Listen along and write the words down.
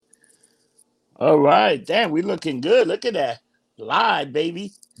All right. Damn, we looking good. Look at that. Live,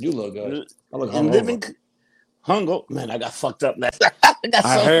 baby. You look good. I look And hungover. Man, I got fucked up last night. I got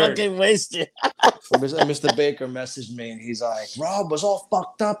I so heard. fucking wasted. Mr. Baker messaged me and he's like, Rob was all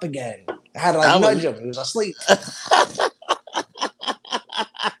fucked up again. I had to I was- nudge him. He was asleep.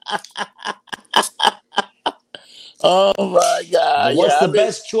 Oh my God. What's Yeah, the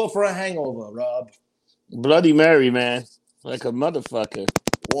best cure for a hangover, Rob? Bloody Mary, man. Like a motherfucker.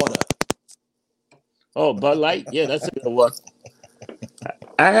 Water. Oh, Bud Light? Yeah, that's a good one.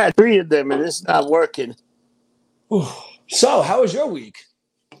 I had 3 of them and it's not working. So, how was your week?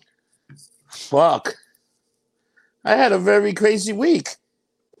 Fuck. I had a very crazy week.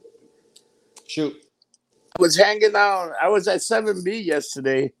 Shoot. I was hanging out. I was at 7B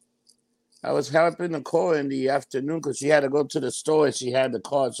yesterday. I was helping Nicole in the afternoon because she had to go to the store and she had the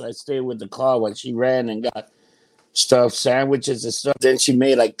car. So I stayed with the car while she ran and got stuff, sandwiches and stuff. Then she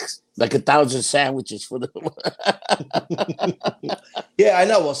made like 1,000 sandwiches for the. Yeah, I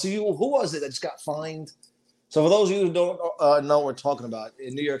know. Well, so who was it that just got fined? So for those of you who don't know what we're talking about,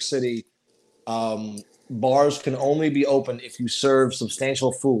 in New York City, bars can only be open if you serve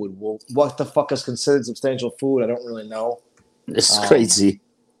substantial food. Well, what the fuck is considered substantial food? I don't really know. It's crazy.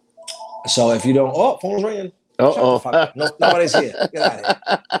 So if you don't, phone's ringing. Uh-oh. No, nobody's here. Get out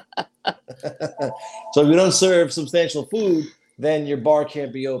of here. So if you don't serve substantial food, then your bar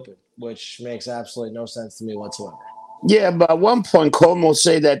can't be open, which makes absolutely no sense to me whatsoever. Yeah, but at one point, Como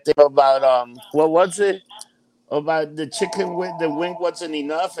said that thing about what was it? About the chicken wing, the wing wasn't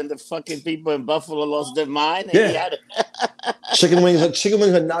enough, and the fucking people in Buffalo lost their mind. And he had Chicken wings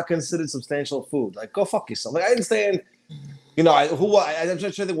are not considered substantial food. Like, go fuck yourself. Like, I understand. You know, I'm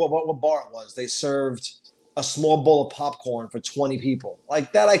just trying to think what bar it was. They served a small bowl of popcorn for 20 people.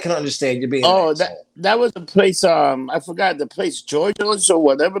 Like that, I can understand. You're being that was a place. I forgot the place, Georgia's or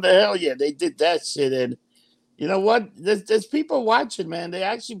whatever the hell. Yeah, they did that shit, and you know what? There's people watching, man. They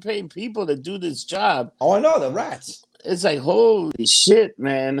actually paying people to do this job. Oh, I know, the rats. It's like, holy shit,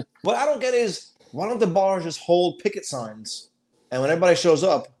 man. What I don't get is, why don't the bars just hold picket signs? And when everybody shows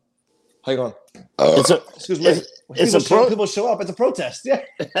up, how you going? Excuse me. People show up. It's a protest. Yeah.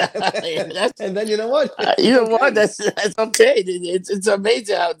 And then you know what? That's okay. It's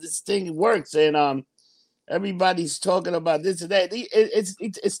amazing how this thing works. And everybody's talking about this and that.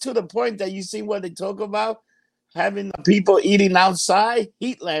 It's to the point that you see what they talk about. Having people eating outside,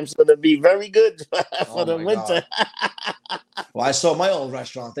 heat lamps going to be very good for the winter. Well, I saw my old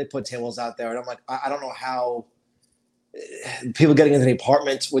restaurant. They put tables out there, and I'm like, I don't know how people getting into the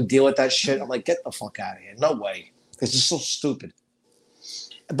apartments would deal with that shit. I'm like, get the fuck out of here. No way. It's just so stupid.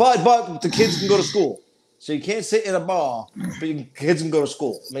 But the kids can go to school. So you can't sit in a bar, but kids can go to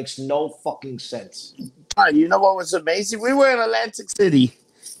school. It makes no fucking sense. You know what was amazing? We were in Atlantic City.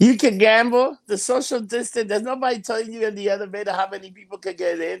 You can gamble. The social distance. There's nobody telling you in the elevator how many people can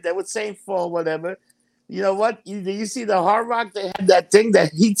get in. They were saying 4 or whatever. You know what? You see the Hard Rock? They have that thing,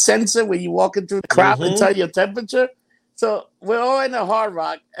 that heat sensor where you walk into the crowd and tell your temperature. So we're all in the Hard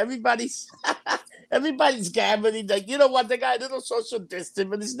Rock. Everybody's gambling. Like, you know what? They got a little social distance,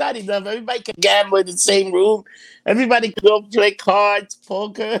 but it's not enough. Everybody can gamble in the same room. Everybody can go play cards,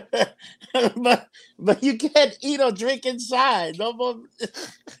 poker. but you can't eat or drink inside. No more.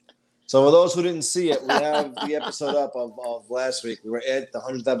 So for those who didn't see it, we have the episode up of last week. We were at the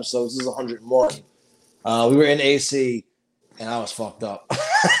 100th episode. This is 101. We were in AC, and I was fucked up.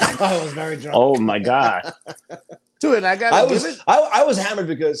 I was very drunk. Oh, my God. Dude, I was hammered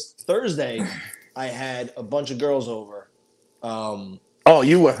because Thursday I had a bunch of girls over.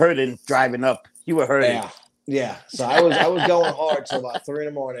 You were hurting driving up. You were hurting. Yeah. So I was going hard till about 3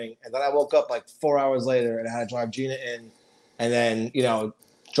 a.m, and then I woke up like 4 hours later, and I had to drive Gina in, and then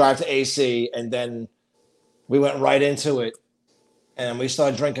drive to AC, and then we went right into it, and we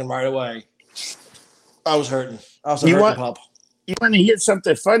started drinking right away. I was hurting. I was hurting, pup. You want to hear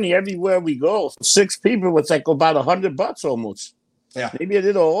something funny? Everywhere we go, 6 people, it's like about $100 almost. Yeah, maybe a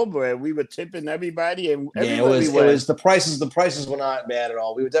little over. And we were tipping everybody, and it was the prices. The prices were not bad at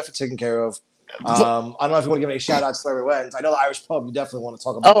all. We were definitely taken care of. I don't know if you want to give any shout outs to Larry Wens. I know the Irish pub. You definitely want to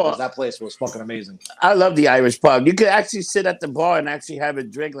talk about because that place was fucking amazing. I love the Irish pub. You could actually sit at the bar and actually have a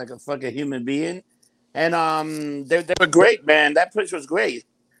drink like a fucking human being, and they were great, man. That place was great.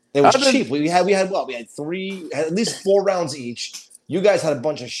 It was cheap. We had at least 4 rounds each. You guys had a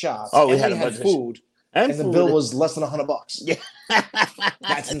bunch of shots. Oh, we had a bunch of food. And the bill was less than $100. Yeah.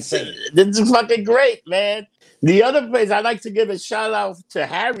 That's insane. This is fucking great, man. The other place, I'd like to give a shout out to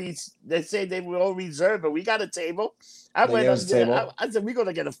Harry's. They say they were all reserved, but we got a table. I went up there. I said, we're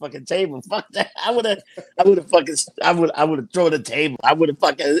gonna get a fucking table. Fuck that. I would have thrown a table.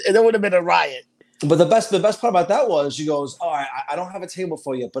 It would have been a riot. But the best part about that was she goes, "All right, I don't have a table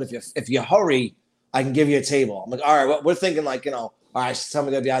for you, but if you hurry, I can give you a table." I'm like, "All right, well, we're thinking like all right, tell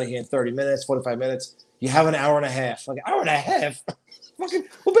me to be out of here in 30 minutes, 45 minutes. You have an hour and a half. Like hour and a half? Fucking,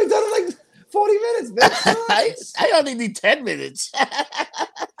 we'll be done in like 40 minutes, bitch. I only need 10 minutes.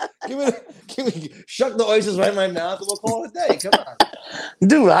 give me, shuck the oysters right in my mouth, and we'll call it a day. Come on,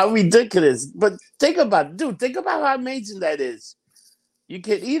 Dude, how ridiculous! But think about how amazing that is. You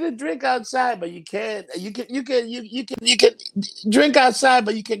can eat and drink outside, but you can't. You can drink outside,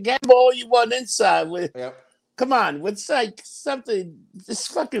 but you can gamble all you want inside. With yep. Come on, it's like something. It's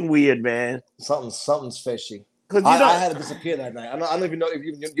fucking weird, man. Something's fishy. Because I had to disappear that night. I don't even know if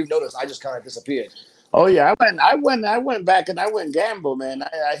you've noticed. I just kind of disappeared. Oh yeah, I went back and I went gamble, man.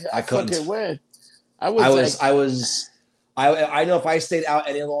 I couldn't. fucking went. I know if I stayed out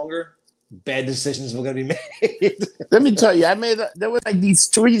any longer, bad decisions were gonna be made. Let me tell you, there were like these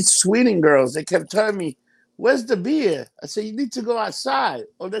three Sweden girls. They kept telling me, "Where's the beer?" I said, "You need to go outside."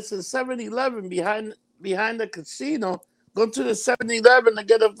 Oh, there's a 7-Eleven behind the casino. Go to the 7-Eleven and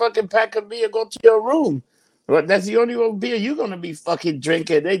get a fucking pack of beer. Go to your room. But that's the only beer you're gonna be fucking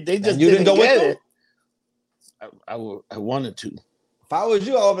drinking. They just didn't go get it. I wanted to. If I was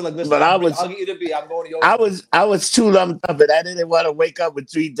you, I would be like, "Listen, but I'll get you the beer. I'm going to your." I was too lumped up, and I didn't want to wake up with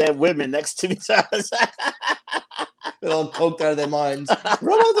 3 dead women next to me. They're all coked out of their minds.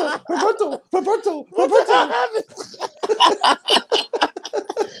 Roberto.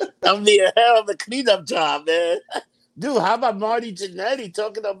 That'll be a hell of a cleanup job, man. Dude, how about Marty Jannetty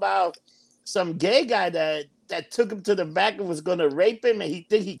talking about some gay guy that took him to the back and was going to rape him, and he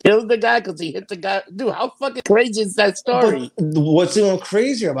think he killed the guy because he hit the guy? Dude, how fucking crazy is that story? But what's even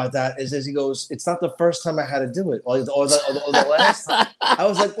crazier about that is he goes, "It's not the first time I had to do it, or the last time." I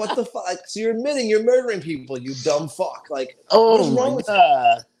was like, "What the fuck?" Like, so you're admitting you're murdering people, you dumb fuck. Like, what is wrong with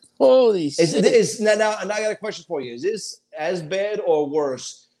that? Holy shit. Now I got a question for you. Is this as bad or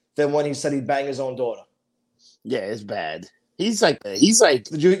worse than when he said he'd bang his own daughter? Yeah, it's bad. He's like you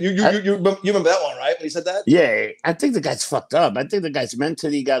remember that one, right? When he said that? Yeah, I think the guy's fucked up. I think the guy's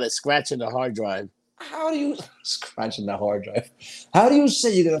mentally got a scratch in the hard drive. How do you scratching the hard drive? How do you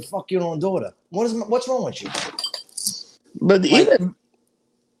say you're gonna fuck your own daughter? What's wrong with you? But even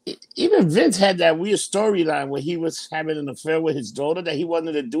Vince had that weird storyline where he was having an affair with his daughter that he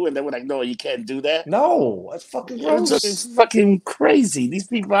wanted to do, and they were like, "No, you can't do that." No, that's fucking gross. It's fucking crazy. These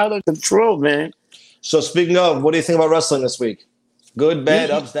people are out of control, man. So speaking of, what do you think about wrestling this week? Good,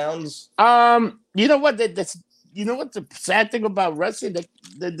 bad, ups, downs? You know what? You know what the sad thing about wrestling?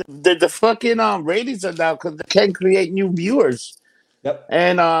 The fucking ratings are down because they can't create new viewers. Yep.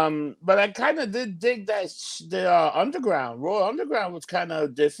 And but I kind of did dig that the Underground, Raw Underground was kind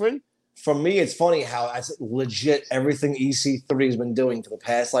of different. For me, it's funny how legit everything EC3 has been doing for the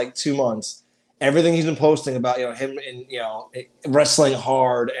past like 2 months. Everything he's been posting about him and wrestling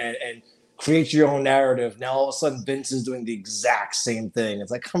hard and create your own narrative. Now all of a sudden Vince is doing the exact same thing.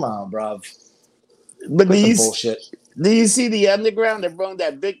 It's like, come on, bruv. But bullshit. Do you see the Underground? They brought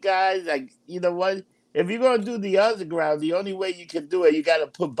that big guy. Like, you know what? If you're gonna do the Underground, the only way you can do it, you got to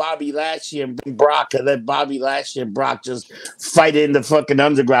put Bobby Lashley and bring Brock, and let Bobby Lashley and Brock just fight in the fucking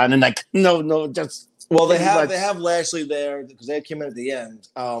Underground. And like, no, just they have Lashley there because they came in at the end.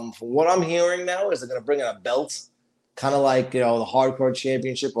 From what I'm hearing now is they're gonna bring in a belt. Kind of like, the Hardcore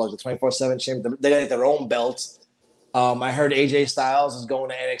Championship or like the 24/7 Championship. They got their own belt. I heard AJ Styles is going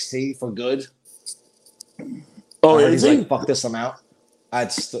to NXT for good. Oh, he's like, fuck this, I'm out.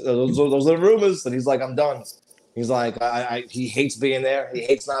 Those are the rumors that he's like, I'm done. He's like, he hates being there. He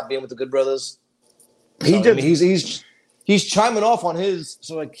hates not being with the Good Brothers. He's chiming off on his.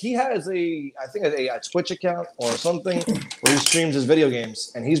 So like he has a Twitch account or something where he streams his video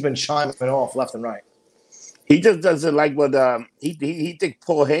games, and he's been chiming off left and right. He just doesn't like what he think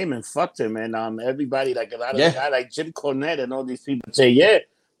Paul Heyman fucked him, and everybody, like a lot of the guys like Jim Cornette and all these people say,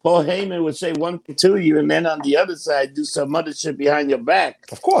 Paul Heyman would say one thing to you, and then on the other side do some other shit behind your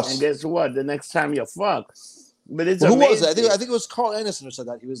back. Of course. And guess what? The next time you're fucked. But it's who was it? I think it was Carl Anderson who said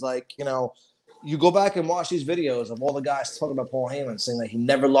that. He was like, you go back and watch these videos of all the guys talking about Paul Heyman, saying that he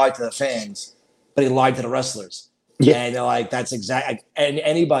never lied to the fans, but he lied to the wrestlers. Yeah. And they're like, that's exact. And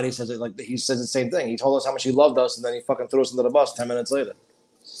anybody says it, like he says the same thing. He told us how much he loved us, and then he fucking threw us under the bus 10 minutes later.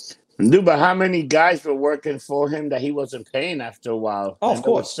 Dude, but how many guys were working for him that he wasn't paying after a while? Oh, of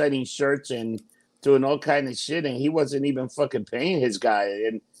course. Selling shirts and doing all kind of shit, and he wasn't even fucking paying his guy.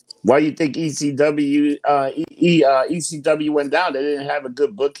 And why you think ECW went down? They didn't have a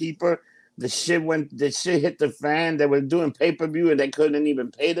good bookkeeper. The shit hit the fan. They were doing pay-per-view and they couldn't even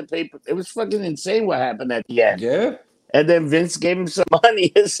pay the pay-per. It was fucking insane what happened at the end. Yeah. And then Vince gave him some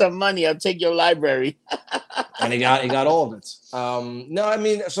money. Here's some money. I'll take your library. And he got all of it. No, I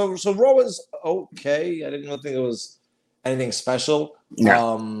mean, so Raw was okay. I didn't really think it was anything special. Yeah.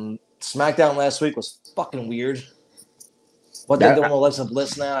 SmackDown last week was fucking weird. What they're doing with Alexa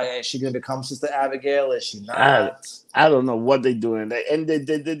Bliss now? Is she going to become Sister Abigail? Is she not? I don't know what they're doing. And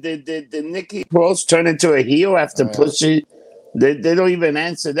the Nikki Cross turned into a heel after pushing. They don't even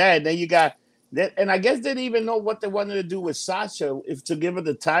answer that. And then you got that, and I guess they didn't even know what they wanted to do with Sasha, if to give her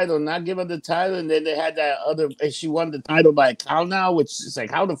the title, not give her the title, and then they had that other, and she won the title by a count now, which is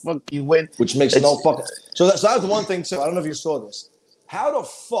like, how the fuck you win? Which makes no fucking. So that was one thing too. I don't know if you saw this. How the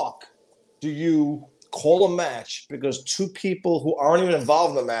fuck do you call a match because two people who aren't even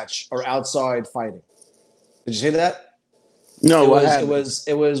involved in the match are outside fighting? Did you see that? No, it was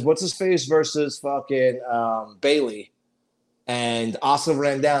what's his face versus fucking Bailey, and Asuka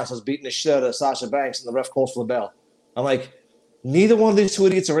ran down, so I was beating the shit out of Sasha Banks, and the ref calls for the bell. I'm like, neither one of these two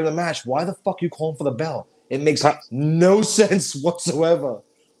idiots are in the match. Why the fuck are you calling for the bell? It makes no sense whatsoever.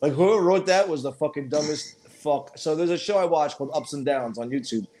 Like, whoever wrote that was the fucking dumbest fuck. So there's a show I watch called Ups and Downs on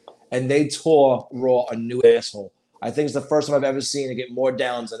YouTube, and they tore Raw a new asshole. I think it's the first time I've ever seen it get more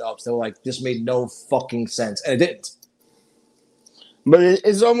downs than ups. They were like, this made no fucking sense. And it didn't. But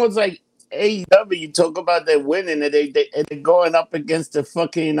it's almost like AEW, you talk about their winning, and they're going up against the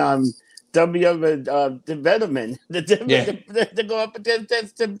fucking the Betterman. They go up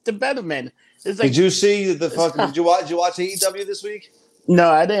against the Betterman. It's like, did you see the fucking? Did you watch AEW this week?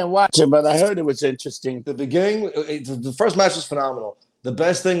 No, I didn't watch it, but I heard it was interesting. The beginning, the first match was phenomenal. The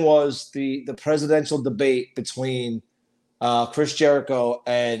best thing was the presidential debate between Chris Jericho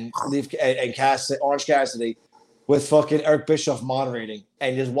and Orange Cassidy, with fucking Eric Bischoff moderating,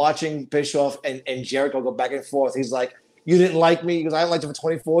 and just watching Bischoff and Jericho go back and forth. He's like, "You didn't like me because I liked you for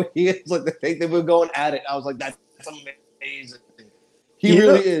 24 years." Like they were going at it. I was like, "That's amazing." He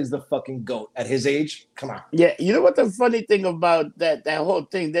really is the fucking GOAT at his age. Come on. Yeah, you know what the funny thing about that whole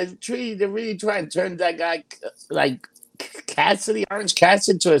thing? They're really trying to turn that guy like Orange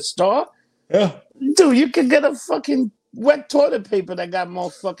Cassidy, into a star. Yeah, dude, you can get a fucking wet toilet paper that got more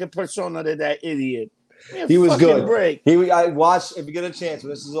fucking persona than that idiot. He was good. Break. I watched. If you get a chance,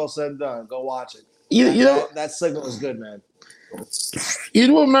 when this is all said and done, go watch it. You know that segment was good, man.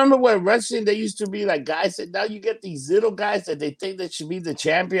 You remember when wrestling, they used to be like guys, and now you get these little guys that they think they should be the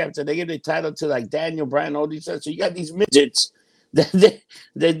champion after they give the title to like Daniel Bryan, all these stuff. So you got these midgets that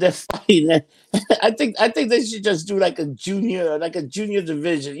they're fighting. I think they should just do like a junior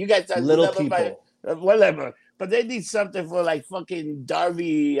division. You guys are little people, whatever. But they need something for like fucking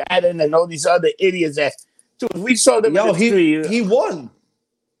Darby Allin and all these other idiots that. Dude, we saw them. Yo, he won.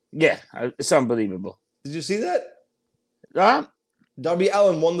 Yeah, it's unbelievable. Did you see that? Huh? Darby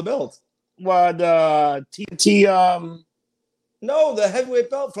Allin won the belt. Well, the TNT. No, the heavyweight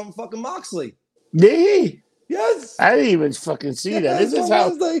belt from fucking Moxley. Did he? Yes. I didn't even fucking see that.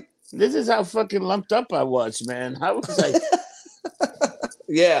 This is how fucking lumped up I was, man. I was like,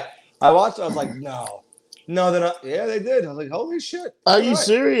 yeah. I watched. I was like, no, they're not. Yeah, they did. I was like, holy shit. Are you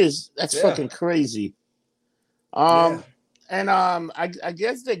serious? That's fucking crazy. And I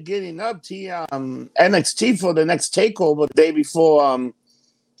guess they're getting up to NXT for the next takeover the day before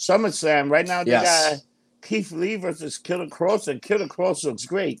SummerSlam. Right now they got Keith Lee versus Killer Kross, and Killer Kross looks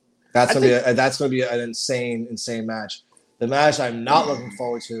great. That's gonna be an insane match. The match I'm not looking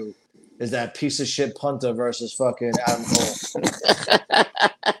forward to is that piece of shit punter versus fucking Adam Cole.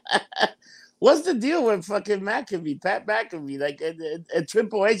 What's the deal with fucking Pat McAfee? Like,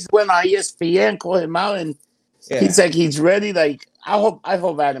 Triple H went on ESPN, called him out, and he's like, he's ready. Like, I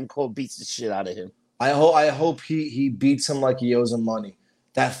hope Adam Cole beats the shit out of him. I hope he beats him like he owes him money.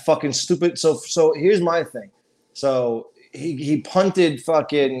 That fucking stupid. So here's my thing. So he punted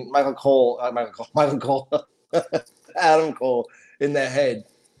fucking Adam Cole in the head.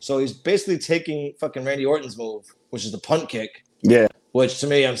 So he's basically taking fucking Randy Orton's move, which is the punt kick. Yeah. Which to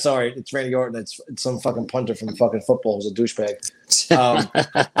me, I'm sorry, it's Randy Orton. It's some fucking punter from fucking football who's a douchebag.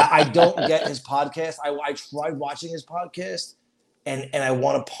 I don't get his podcast. I tried watching his podcast, and I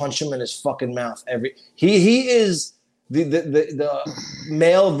want to punch him in his fucking mouth. He is the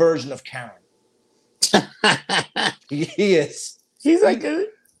male version of Karen. He is. He's like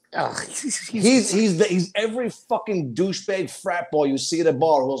he's every fucking douchebag frat boy you see at a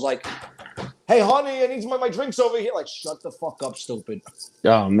bar who's like, "Hey, honey, I need my drinks over here." Like, shut the fuck up, stupid.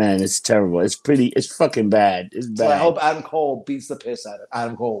 Oh man, it's terrible. It's fucking bad. It's bad. So I hope Adam Cole beats the piss out of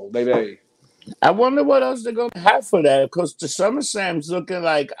Adam Cole, baby. I wonder what else they're gonna have for that, because the SummerSlam's looking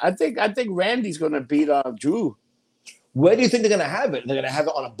like I think Randy's gonna beat Drew. Where do you think they're gonna have it? They're gonna have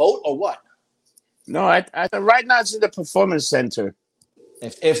it on a boat or what? No, I right now it's in the Performance Center.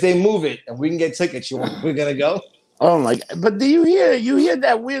 If they move it and we can get tickets, we're gonna go. Oh my God. But do you hear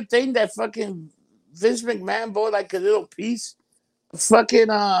that weird thing that fucking Vince McMahon bought like a little piece of fucking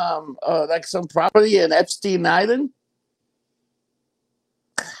like some property in Epstein Island?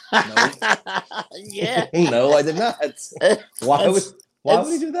 No, Yeah. no, I did not. Why would It's, why would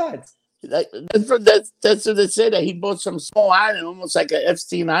he it's do that? that's what they say, that he bought some small island, almost like an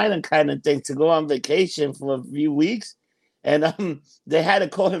Epstein Island kind of thing, to go on vacation for a few weeks, and they had to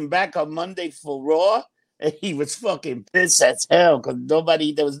call him back on Monday for Raw, and he was fucking pissed as hell because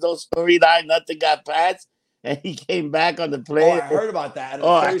there was no storyline, nothing got passed, and he came back on the Oh, plane. I heard about that. And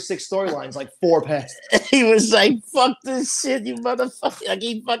Oh, 36 storylines, like 4 passed. he was like, "Fuck this shit, you motherfucker!" Like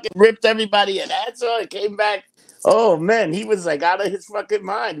he fucking ripped everybody an asshole and came back. Oh man, he was like out of his fucking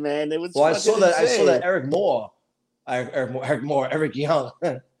mind, man. It was Well, fucking I saw that insane. Eric Young,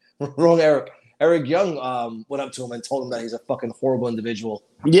 wrong Eric. Eric Young went up to him and told him that he's a fucking horrible individual.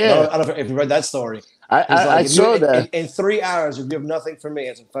 Yeah, I don't know if you read that story. I, He's I, I like, saw that. in 3 hours, if you have nothing for me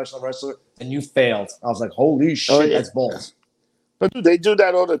as a professional wrestler, then you failed. I was like, holy shit, Oh, yeah. that's balls. But dude, they do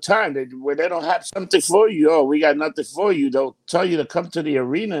that all the time. When they don't have something for you, oh, we got nothing for you. They'll tell you to come to the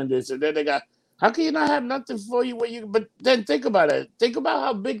arena and this, and then they got. How can you not have nothing for you when you? But then think about it. Think about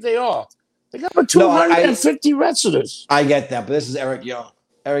how big they are. They got about No, 250 wrestlers. I get that, but this is Eric Young.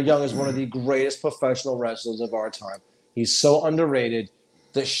 Eric Young is one of the greatest professional wrestlers of our time. He's so underrated.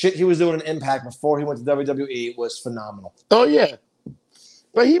 The shit he was doing in Impact before he went to WWE was phenomenal. Oh yeah,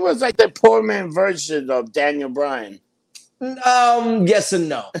 but he was like the poor man version of Daniel Bryan. Yes and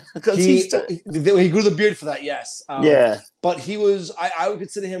no. Because He grew the beard for that, yes. Yeah, But he was, I would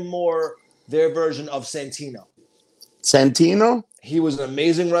consider him more their version of Santino. Santino. He was an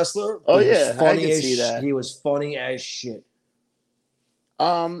amazing wrestler. Oh, He was yeah, I funny can as see that. He was funny as shit.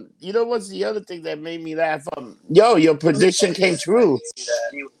 You know what's the other thing that made me laugh? Your prediction came true.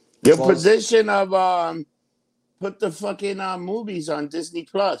 Your prediction of put the fucking movies on Disney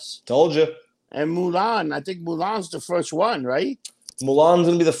Plus Told you. and Mulan. I think Mulan's the first one, right? Mulan's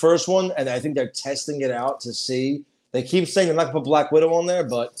going to be the first one, and I think they're testing it out to see. They keep saying they're not going to put Black Widow on there,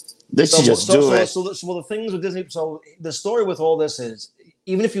 but They should just do it. So the things with Disney. So the story with all this is,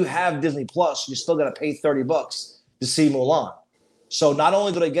 even if you have Disney Plus, you still got to pay $30 to see Mulan. So not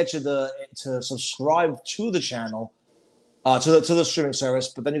only do they get you to subscribe to the channel, to the streaming service,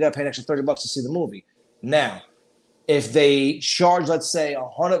 but then you got to pay an extra $30 to see the movie. Now, if they charge, let's say,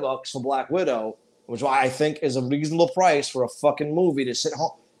 $100 for Black Widow, which I think is a reasonable price for a fucking movie to sit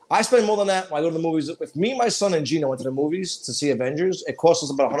home. I spend more than that when I go to the movies. If me, my son, and Gino went to the movies to see Avengers, it costs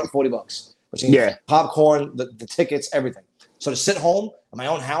us about $140, which means popcorn, the tickets, everything. So to sit home in my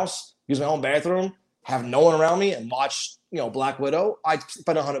own house, use my own bathroom, have no one around me, and watch Black Widow, I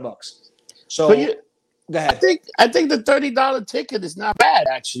spend $100. So go ahead. I think the $30 ticket is not bad,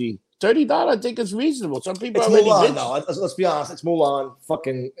 actually. $30, I think is reasonable. Some people It's already Mulan, though. Let's be honest. It's Mulan.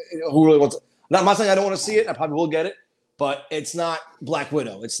 Fucking who really wants it? I'm not saying I don't want to see it. I probably will get it. But it's not Black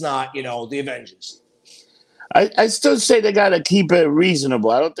Widow. It's not, the Avengers. I still say they got to keep it reasonable.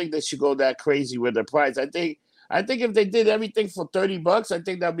 I don't think they should go that crazy with the price. I think if they did everything for $30, I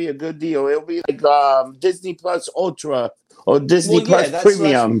think that'd be a good deal. It'll be like Disney Plus Ultra or Disney Plus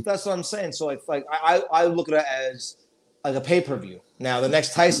Premium. That's what I'm saying. So I look at it as like a pay-per-view. Now the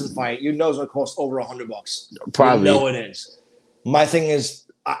next Tyson fight, it's going to cost over $100. Probably. It is. My thing is,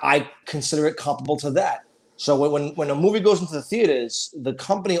 I consider it comparable to that. So when a movie goes into the theaters, the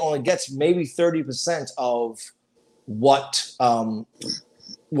company only gets maybe 30% of what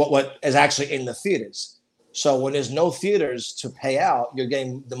is actually in the theaters. So when there's no theaters to pay out, you're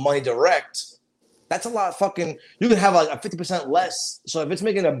getting the money direct. That's a lot of fucking. You can have like a 50% less. So if it's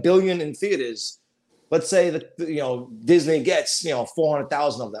making $1 billion in theaters, let's say that Disney gets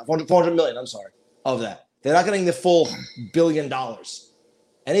 400,000 of that, 400 million. I'm sorry, of that. They're not getting the full $1 billion.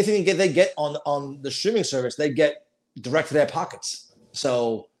 Anything they get on the streaming service, they get direct to their pockets.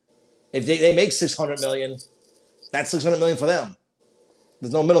 So if they make $600 million, that's $600 million for them.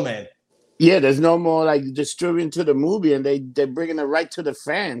 There's no middleman. Yeah, there's no more like distributing to the movie, and they're bringing it right to the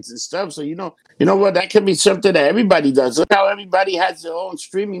fans and stuff. So you know what, that can be something that everybody does. Look how everybody has their own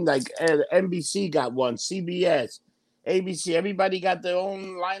streaming. Like NBC got one, CBS, ABC. Everybody got their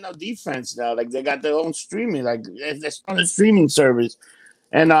own line of defense now. Like they got their own streaming. Like they're on a streaming service.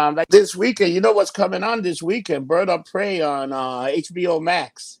 And like this weekend, you know what's coming on this weekend? Bird of Prey on HBO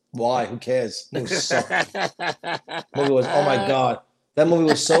Max. Why? Who cares? Movie was, oh my God. That movie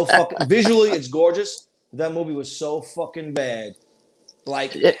was so fucking visually, it's gorgeous. That movie was so fucking bad.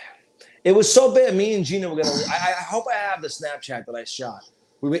 Like it was so bad. Me and Gina were gonna. I hope I have the Snapchat that I shot.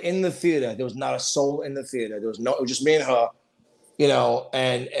 We were in the theater. There was not a soul in the theater. There was no. It was just me and her.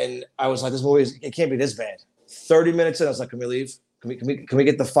 And I was like, this movie it can't be this bad. 30 minutes in, I was like, can we leave? Can we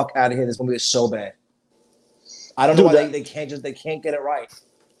get the fuck out of here? This movie is so bad. I don't know why they can't get it right.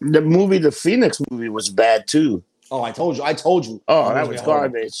 The Phoenix movie was bad too. Oh, I told you. Oh, that was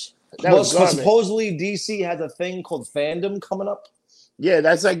garbage. But supposedly DC has a thing called fandom coming up. Yeah,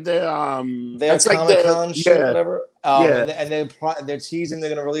 that's like the that's like Comic-Con shit, whatever. Yeah. And they're teasing they're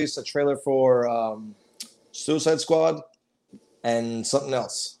gonna release a trailer for Suicide Squad and something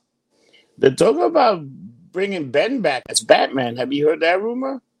else. They're talking about bringing Ben back as Batman. Have you heard that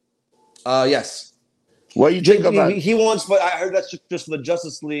rumor? Yes. What do you think about? He wants, but I heard that's just the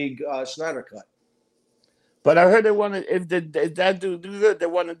Justice League Snyder cut. But I heard they want to, if that do good, they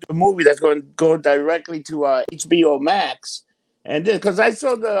want to do a movie that's going to go directly to HBO Max. And because I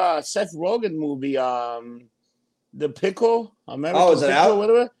saw the Seth Rogen movie, The Pickle, American is it Pickle, out?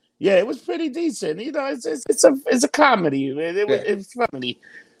 whatever. Yeah, it was pretty decent. It's a comedy. It was funny.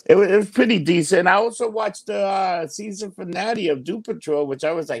 It was pretty decent. I also watched the season finale of Doom Patrol, which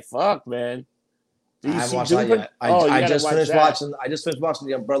I was like, "Fuck, man." I haven't watched that yet. I just finished watching. I just finished watching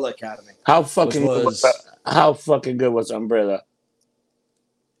The Umbrella Academy. How fucking good was Umbrella?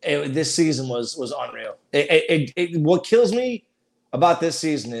 This season was unreal. What kills me about this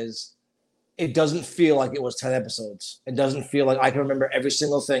season is it doesn't feel like it was 10 episodes. It doesn't feel like I can remember every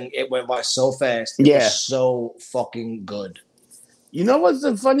single thing. It went by so fast. It was so fucking good. You know what's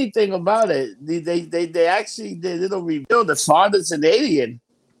the funny thing about it? They actually did a little reveal. The father's an alien.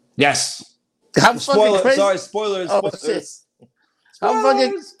 Yes. How fucking crazy? Sorry, spoilers. Oh, spoilers.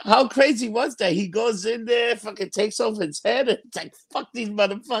 How crazy was that? He goes in there, fucking takes off his head, and it's like, fuck these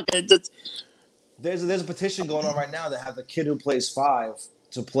motherfuckers. There's a petition going on right now to have the kid who plays 5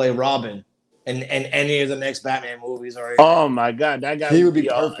 to play Robin in any of the next Batman movies. Oh my god, that guy would be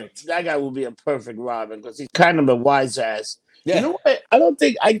perfect. That guy would be a perfect Robin because he's kind of a wise ass. Yeah. You know what? I don't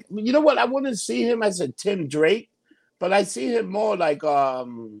think You know what? I wouldn't see him as a Tim Drake, but I see him more like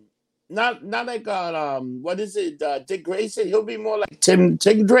Not like what is it? Dick Grayson. He'll be more like Tim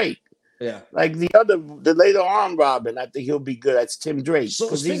Drake. Yeah, like the later on Robin. I think he'll be good as Tim Drake.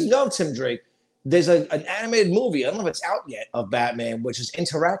 So speaking of Tim Drake, there's an animated movie. I don't know if it's out yet of Batman, which is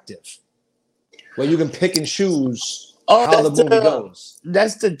interactive, where you can pick and choose how the movie goes.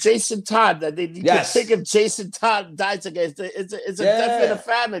 That's the Jason Todd that you can pick if Jason Todd dies against. It's a death in the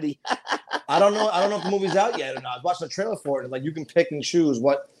family. I don't know if the movie's out yet or not. I was watching the trailer for it, and like you can pick and choose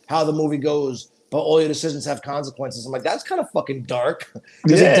how the movie goes, but all your decisions have consequences. I'm like, that's kind of fucking dark.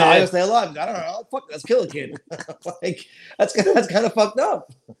 Does he die or stay alive? I don't know. Fuck, let's kill a kid. Like that's kind of fucked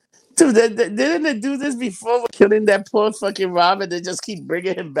up. Dude, didn't they do this before with killing that poor fucking Robin? They just keep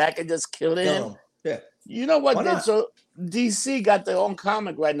bringing him back and just killing him. Yeah. You know what? So DC got their own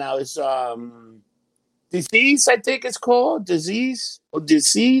comic right now. It's Disease, I think it's called Disease.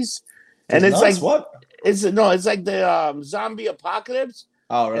 And it's like what? It's like the zombie apocalypse.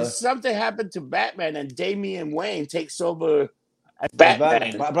 Oh, really? And something happened to Batman, and Damian Wayne takes over as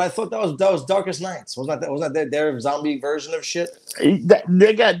Batman. But I thought that was Darkest Nights. Wasn't that their zombie version of shit?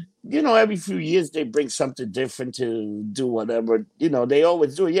 They got, every few years they bring something different to do whatever. They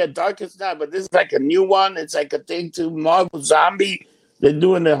always do it. Yeah, Darkest Night, but this is like a new one. It's like a thing to Marvel Zombie. They're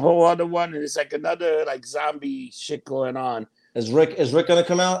doing the whole other one, and it's like another like zombie shit going on. Is Rick gonna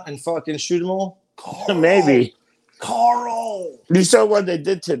come out and fucking shoot them all? Maybe. Carl. You saw what they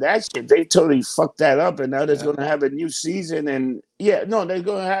did to that shit. They totally fucked that up, and now they're going to have a new season. And they're going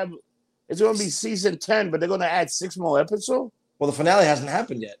to have. It's going to be season 10, but they're going to add 6 more episodes. Well, the finale hasn't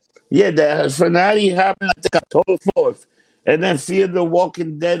happened yet. Yeah, the finale happened I think October 4th, and then Fear the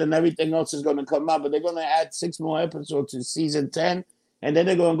Walking Dead and everything else is going to come out. But they're going to add 6 more episodes to season 10, and then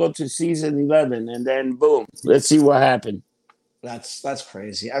they're going to go to season 11, and then boom, let's see what happened. That's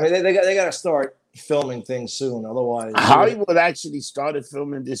crazy. I mean, they got to start filming things soon, otherwise Hollywood actually started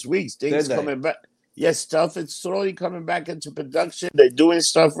filming this week. Things coming back. Yes, stuff is slowly coming back into production. They're doing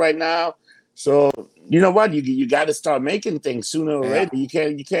stuff right now. So you know what? You got to start making things sooner or later. You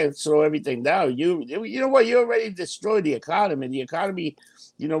can't throw everything down. You know what? You already destroyed the economy. The economy.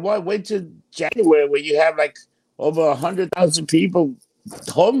 You know what? Wait till January where you have like over 100,000 people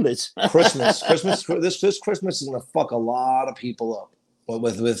homeless. Christmas. This Christmas is gonna fuck a lot of people up.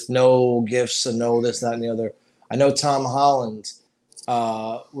 With no gifts and no this, that, and the other. I know Tom Holland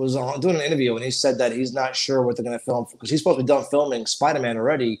was doing an interview and he said that he's not sure what they're going to film because he's supposed to be done filming Spider-Man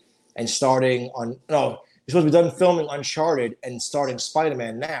already and he's supposed to be done filming Uncharted and starting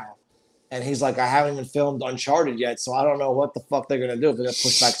Spider-Man now. And he's like, I haven't even filmed Uncharted yet, so I don't know what the fuck they're going to do. If they're going to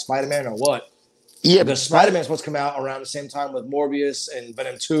push back Spider-Man or what. Yeah, because Spider-Man's supposed to come out around the same time with Morbius and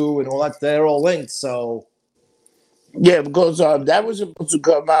Venom 2 and all that. They're all linked. So yeah, because that was supposed to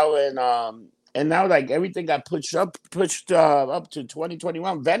come out, and now like everything got pushed up to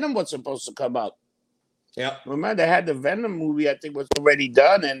 2021. Venom was supposed to come out. yeah, Remember, they had the Venom movie. I think was already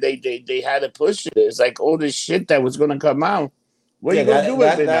done, and they had to push it. It's like all this shit that was gonna come out. What are yeah, you gonna do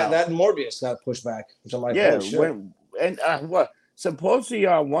with it that now? that Morbius got pushed back, which I'm like, Yeah, holy shit. what? Supposedly,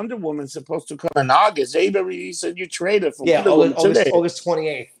 Wonder Woman's supposed to come in August. They even released a new trailer for Yeah, Wonder Woman today. August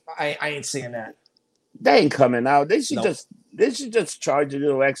 28th. I ain't seeing that. They ain't coming out. They should Nope. just charge a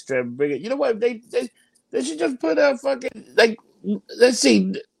little extra and bring it. You know what? They should just put a fucking like. Let's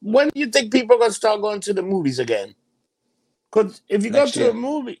see. When do you think people are gonna start going to the movies again? Because if you go Next to year. a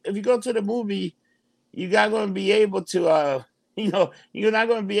movie, you're not gonna be able to. You're not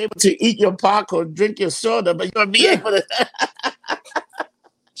gonna be able to eat your popcorn, drink your soda, but you're gonna be able to.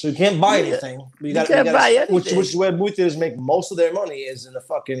 So you can't buy Yeah. anything. You can't buy anything. Which is where movie theaters make most of their money is in the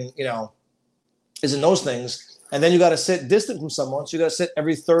fucking, is in those things. And then you got to sit distant from someone. So you got to sit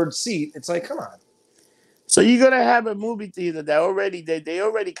every third seat. It's like, come on. So you're gonna have a movie theater that already they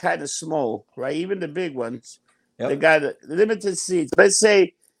already kind of small, right? Even the big ones, Yep. they got limited seats. Let's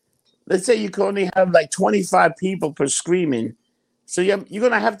say you can only have like 25 people per screening. So you're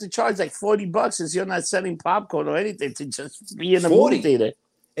gonna have to charge like $40 since you're not selling popcorn or anything to just be in a 40. movie theater.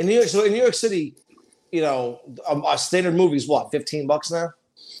 In New York City, a standard movie is what, $15 now?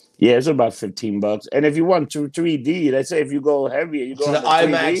 Yeah, it's about $15. And if you want to 3D, let's say if you go heavier, you go So on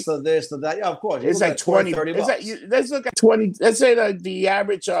the IMAX, the this, the that. Yeah, of course. It's like 20, $30. Let's look at 20. Let's say that the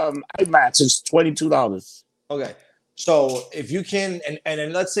average IMAX is $22. Okay. So if you can, and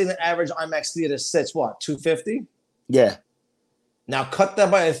then let's say the average IMAX theater sits what, $250? Yeah. Now cut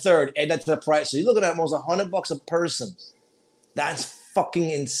that by a third, add that to the price. So you're looking at almost $100 a person. That's fucking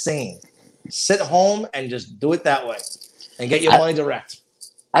insane. Sit home and just do it that way, and get your money direct.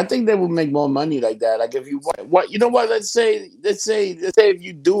 I think they will make more money like that. Like if you you know what? Let's say if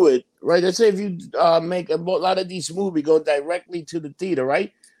you do it right. Let's say if you make a lot of these movies go directly to the theater, right?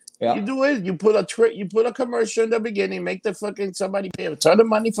 Yeah. You do it. You put a commercial in the beginning. Make the fucking somebody pay a ton of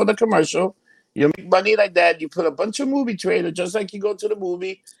money for the commercial. You make money like that. You put a bunch of movie trailers, just like you go to the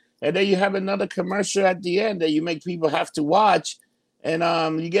movie, and then you have another commercial at the end that you make people have to watch, and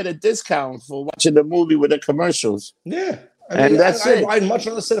you get a discount for watching the movie with the commercials. Yeah. And that's it. I'd much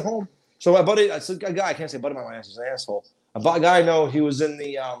rather sit at home. So my buddy, a guy, I can't say buddy, my ass is an asshole. A guy I know, he was in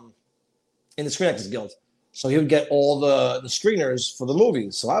the Screen Actors Guild. So he would get all the screeners for the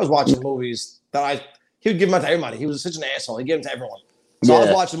movies. So I was watching movies he would give them out to everybody. He was such an asshole. He gave them to everyone. So I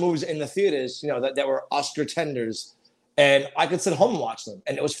was watching movies in the theaters, that were Oscar tenders. And I could sit home and watch them.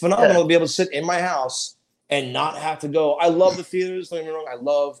 And it was phenomenal to be able to sit in my house and not have to go. I love the theaters, don't get me wrong. I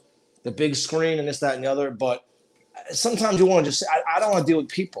love the big screen and this, that, and the other. But sometimes you want to just I don't want to deal with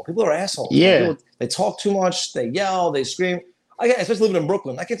people. People are assholes. Yeah. They talk too much. They yell. They scream. Especially living in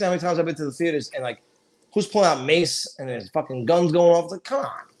Brooklyn. I can't tell how many times I've been to the theaters and like, who's pulling out mace and there's fucking guns going off. Like, come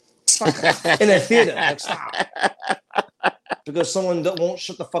on. In a theater. Like, stop. Because someone won't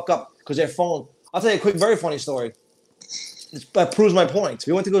shut the fuck up because their phone. I'll tell you a quick, very funny story. That proves my point.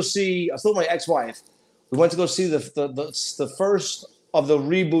 We went to go see, I still my ex-wife. We went to go see the first of the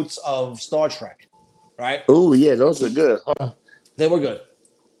reboots of Star Trek. Right? Oh, yeah, those are good. They were good.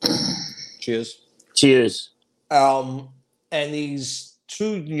 Cheers. Cheers. And these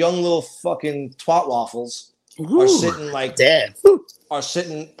two young little fucking twat waffles are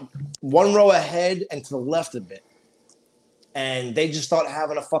sitting one row ahead and to the left a bit. And they just start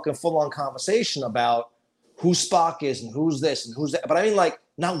having a fucking full-on conversation about who Spock is and who's this and who's that. But I mean, like,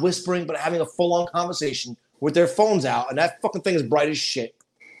 not whispering, but having a full-on conversation with their phones out. And that fucking thing is bright as shit.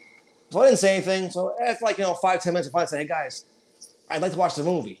 So I didn't say anything. So after 5-10 minutes, I say, hey guys, I'd like to watch the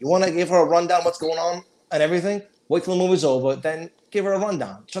movie. You want to give her a rundown what's going on and everything? Wait till the movie's over, then give her a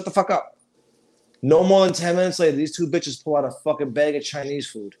rundown. Shut the fuck up. No more than 10 minutes later, these two bitches pull out a fucking bag of Chinese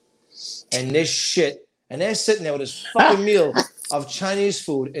food. And this shit, and they're sitting there with this fucking meal of Chinese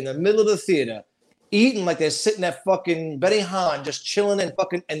food in the middle of the theater, eating like they're sitting at fucking Betty Han, just chilling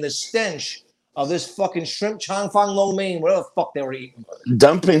and the stench of this fucking shrimp chang fang lo mein, whatever the fuck they were eating.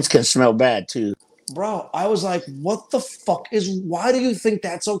 Dumplings can smell bad too. Bro, I was like, what the fuck why do you think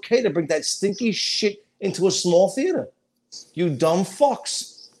that's okay to bring that stinky shit into a small theater? You dumb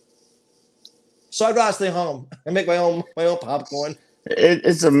fucks. So I'd rather stay home and make my own popcorn.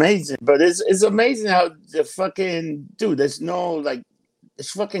 It's amazing, but it's amazing how the fucking dude. There's no like,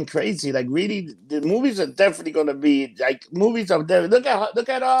 it's fucking crazy. Like really, the movies are definitely gonna be like movies are there. Look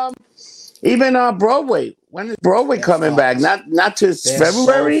at even Broadway. When is Broadway coming back? Not till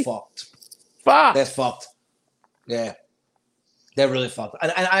February. So fucked. fucked. That's fucked. Yeah. They're really fucked.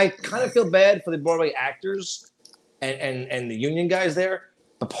 And I kind of feel bad for the Broadway actors and the union guys there,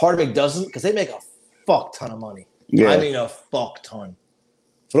 but part of me doesn't because they make a fuck ton of money. Yeah. I mean a fuck ton.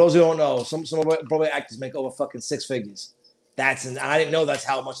 For those who don't know, some Broadway actors make over fucking six figures. And I didn't know that's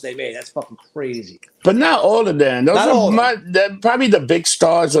how much they made. That's fucking crazy. But not all of them. Those are probably the big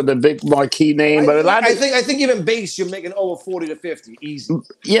stars or the big marquee name. I think even base you're making over 40 to 50 easy.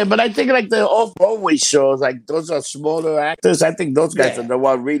 Yeah, but I think like the off Broadway shows, like those are smaller actors. I think those guys are the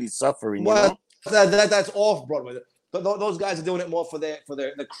one really suffering. Well, you know? That's off Broadway. Those guys are doing it more for their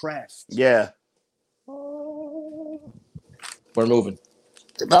craft. Yeah. We're moving.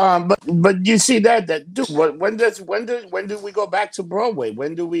 But you see that dude. When do we go back to Broadway?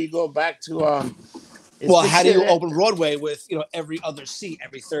 When do we go back to Well, how do you open Broadway with every other seat,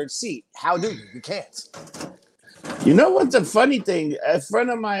 every third seat? How do you? You can't. You know what's the funny thing? A friend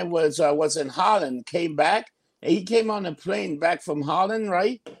of mine was in Holland, came back, and he came on a plane back from Holland,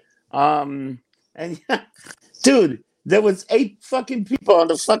 right? And dude, there was 8 fucking people on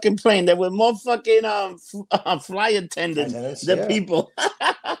the fucking plane. There were more fucking flight attendants than people.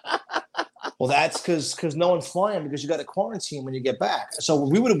 Well, that's because no one's flying because you got to quarantine when you get back.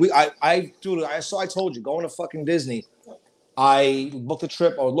 So I told you, going to fucking Disney, I looked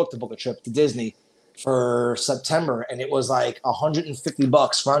to book a trip to Disney for September, and it was like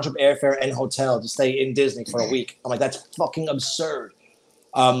 $150 round trip airfare and hotel to stay in Disney for a week. I'm like, that's fucking absurd.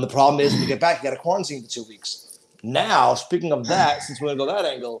 The problem is when you get back, you got to quarantine for 2 weeks. Now, speaking of that, since we're going to go that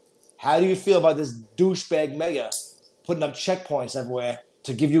angle, how do you feel about this douchebag mega putting up checkpoints everywhere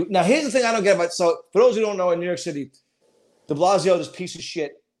to give you... Now, here's the thing I don't get about... So, for those who don't know, in New York City, de Blasio, this piece of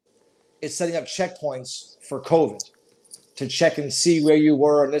shit, is setting up checkpoints for COVID to check and see where you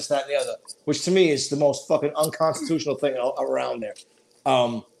were and this, that, and the other, which to me is the most fucking unconstitutional thing around there.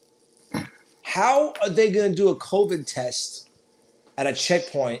 How are they going to do a COVID test at a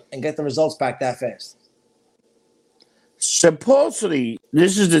checkpoint and get the results back that fast? Supposedly,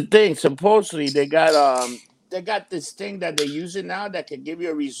 this is the thing. Supposedly, they got this thing that they're using now that can give you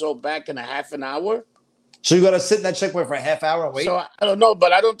a result back in a half an hour. So you got to sit in that checkpoint for a half hour and wait? So I don't know,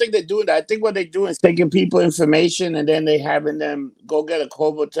 but I don't think they're doing that. I think what they're doing is taking people information and then they having them go get a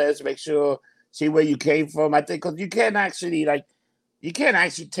COVID test, make sure, see where you came from. I think because you can't actually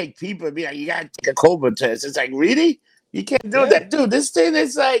take people and be like, you got to take a COVID test. It's like, really? You can't do that. Dude, this thing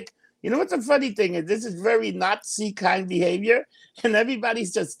is like, you know what the funny thing is? This is very Nazi kind behavior, and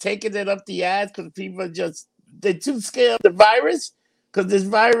everybody's just taking it up the ass because people they're too scared of the virus. Because the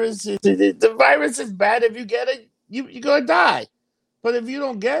virus is bad. If you get it, you're gonna die. But if you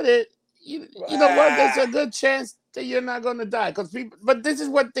don't get it, you know what? There's a good chance that you're not gonna die. But this is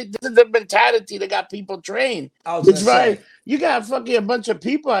the mentality that got people trained. It's right. You got fucking a bunch of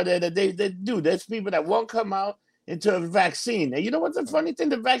people out there that they do. There's people that won't come out into a vaccine. And you know what's the funny thing?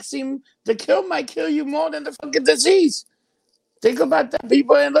 The vaccine, might kill you more than the fucking disease. Think about that.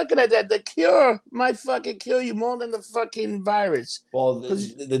 People ain't looking at that. The cure might fucking kill you more than the fucking virus. Well,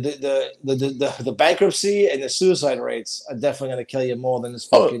 the bankruptcy and the suicide rates are definitely going to kill you more than this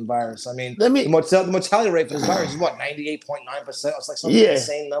fucking virus. I mean, the mortality rate for this virus is what, 98.9%? It's like some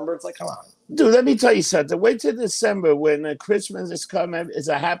insane number. It's like, come on. Dude, let me tell you something. Wait till December when Christmas is coming. It's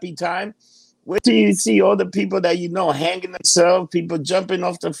a happy time. Wait till you see all the people that you know hanging themselves, people jumping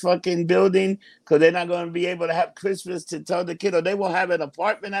off the fucking building because they're not going to be able to have Christmas to tell the kid, or they won't have an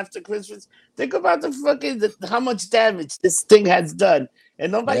apartment after Christmas. Think about how much damage this thing has done.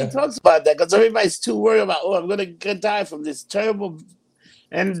 And nobody talks about that because everybody's too worried about, I'm going to die from this terrible...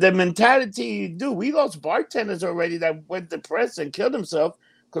 And the mentality you do. We lost bartenders already that went depressed and killed themselves.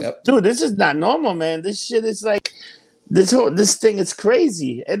 Dude, this is not normal, man. This shit is like... This thing is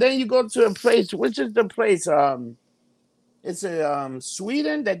crazy. And then you go to a place, which is the place? It's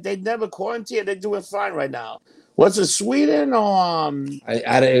Sweden that they never quarantine. They're doing fine right now. Was it Sweden or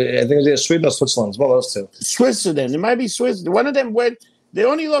I think it was Sweden or Switzerland. It's one of those two. Switzerland. It might be Switzerland. One of them went. They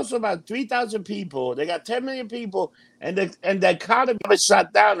only lost about 3,000 people. They got 10 million people, and the economy was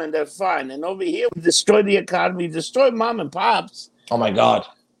shut down, and they're fine. And over here, we destroyed the economy, destroyed mom and pops. Oh my God!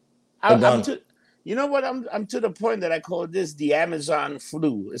 You know what? I'm to the point that I call this the Amazon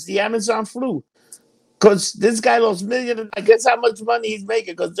flu. It's the Amazon flu. Because this guy lost millions. I guess how much money he's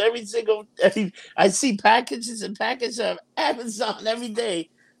making. Because I see packages and packages of Amazon every day.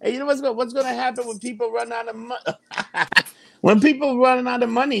 And you know what's going to happen when people run out of money? When people run out of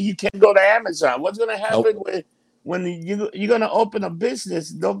money, you can't go to Amazon. What's going to happen when you're going to open a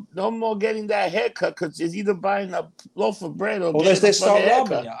business? No more getting that haircut because it's either buying a loaf of bread or they start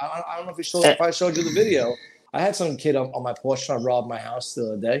robbing you. I don't know if I showed you the video. I had some kid on my porch trying to rob my house the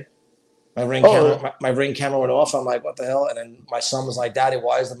other day. Oh, My ring camera went off. I'm like, what the hell? And then my son was like, Daddy,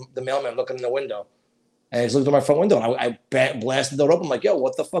 why is the mailman looking in the window? And he's looking at my front window, and I blasted the door open. I'm like, yo,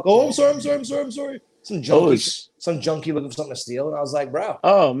 what the fuck? Oh, I'm sorry. oh, Some junkie looking for something to steal. And I was like, bro,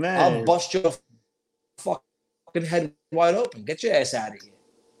 oh I'll man. bust your fucking head wide open. Get your ass out of here.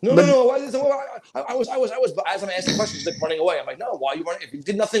 No, no, But no. But as I'm asking questions, he's like running away. I'm like, no, why are you running? If you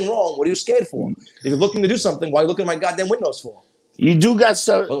did nothing wrong, what are you scared for? If you're looking to do something, why are you looking at my goddamn windows for? you do got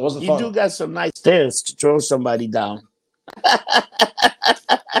some. Well, it wasn't You funny. do got some nice stairs to throw somebody down.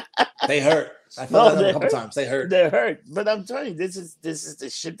 They hurt. I fell No, down a they couple hurt. times. They hurt. They hurt. But I'm telling you, this is the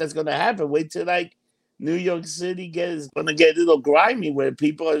shit that's gonna happen. Wait till like New York City is gonna get a little grimy where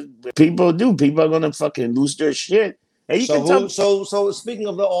people are gonna fucking lose their shit. And you So can tell. so speaking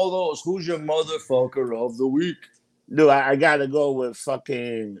of all those, who's your motherfucker of the week? Dude, I gotta go with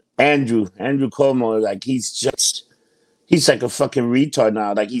fucking Andrew Cuomo. Like he's like a fucking retard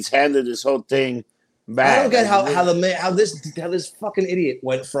now. Like he's handled this whole thing I don't bad. get Like, how this fucking idiot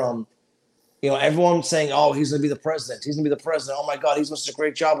went from everyone saying, oh, he's gonna be the president. He's gonna be the president. Oh my god, he's doing such a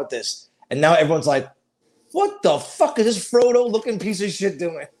great job at this. And now everyone's like, what the fuck is this Frodo looking piece of shit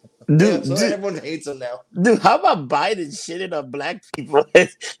doing? dude, So dude, everyone hates him now. dude, how about Biden shitting on black people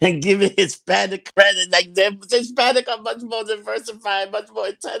and giving Hispanic credit? Like them Hispanic are much more diversified, much more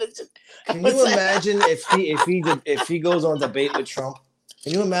intelligent. I Can was you like, imagine if he goes on a debate with Trump?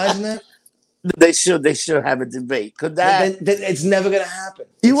 Can you imagine that? they should have a debate. Could that It's never gonna happen.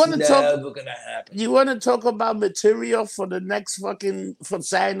 you It's want to talk never gonna happen. you want to talk about material for the next fucking for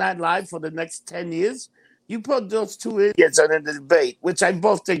Saturday Night Live for the next 10 years? You put those two idiots on in the debate, which I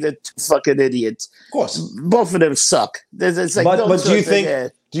both think they're two fucking idiots. Of course. Both of them suck. It's like But no do you truth in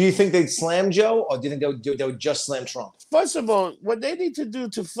there. think they'd slam Joe, or do you think they would just slam Trump? First of all, what they need to do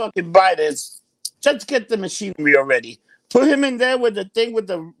to fucking Biden is just get the machinery already. Put him in there with the thing with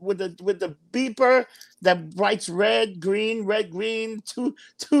the beeper that writes red, green, red, green. Two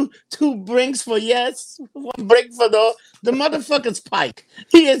brinks for yes, one brink for no. The motherfucker's Pike.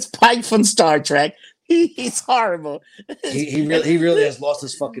 He is Pike from Star Trek. He's horrible. He really has lost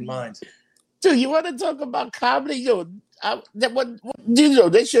his fucking mind. Dude, you want to talk about comedy?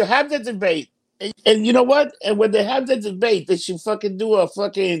 They should have the debate. And you know what? And when they have the debate, they should fucking do a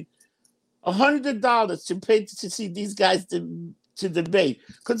fucking $100 to pay to see these guys to debate.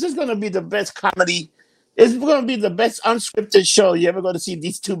 Because it's going to be the best comedy. It's going to be the best unscripted show you're ever going to see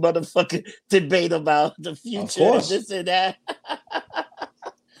these two motherfuckers debate about the future and this and that.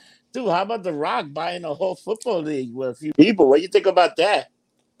 Dude, how about The Rock buying a whole football league with a few people? What do you think about that?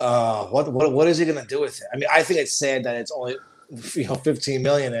 What is he gonna do with it? I mean, I think it's sad that it's only 15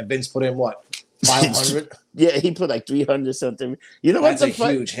 million, and Vince put in what 500. Yeah, he put like 300 something. You know what's a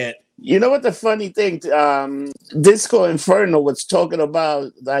huge hit. You know what the funny thing? Disco Inferno was talking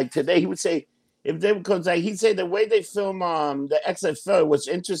about like today. He would say if they because like he said the way they film the XFL was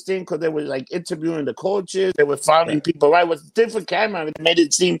interesting because they were like interviewing the coaches, they were following people. Right, it was different camera. It made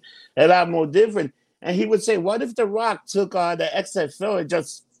it seem a lot more different. And he would say, what if The Rock took on the XFL and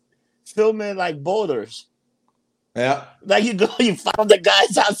just filming like boulders? Yeah. Like you found the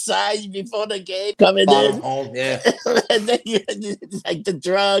guys outside before the game coming in. Home, yeah. And then like the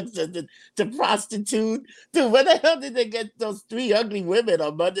drugs and the prostitute. Dude, where the hell did they get those three ugly women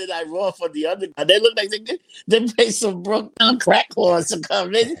on Monday Night Raw for the underground? They look like they paid some broke down crack whores to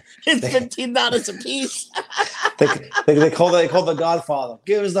come in. It's $15 a piece. they call the Godfather.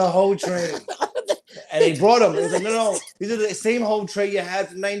 Give us the whole train. And they brought him. He was like, no, these are the same whole tray you had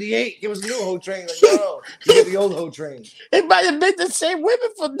from '98. Give us a new whole train. Like, no, you get the old whole train. It might have been the same women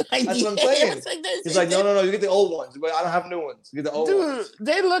from '98. That's what I'm saying. He's like, no, you get the old ones. I don't have new ones. You get the old ones.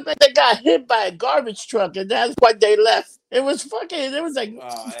 They look like they got hit by a garbage truck, and that's why they left. It was like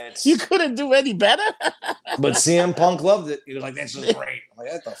you couldn't do any better. But CM Punk loved it. He was like, "That's just great." I'm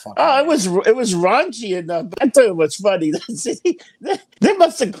like, "What the fuck?" Oh, it was raunchy enough. I thought it was funny. They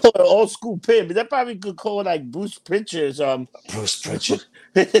must have called an old school pimp. They probably could call like Bruce Pritchard's. Bruce Pritchard.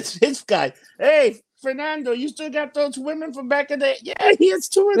 This guy. Hey, Fernando, you still got those women from back in the? Yeah, he has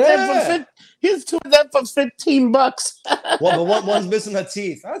two of them. He has two of them for $15. Well, but one's missing her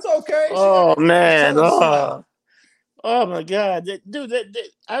teeth. That's okay. Oh man. Oh my God, dude!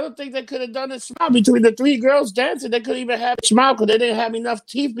 I don't think they could have done a smile between the three girls dancing. They couldn't even have a smile because they didn't have enough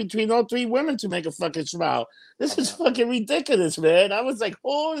teeth between all three women to make a fucking smile. This is fucking ridiculous, man. I was like,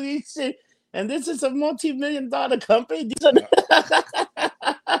 holy shit! And this is a multi-million-dollar company.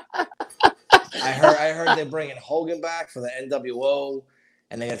 I heard they're bringing Hogan back for the NWO,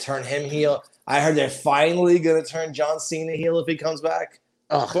 and they're gonna turn him heel. I heard they're finally gonna turn John Cena heel if he comes back.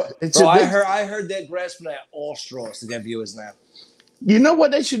 I heard they're grasping at all straws to get viewers now. You know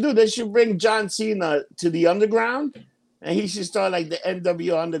what they should do? They should bring John Cena to the underground, and he should start like the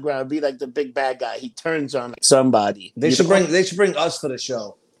NWO Underground, be like the big bad guy. He turns on like somebody. They You should know? bring us to the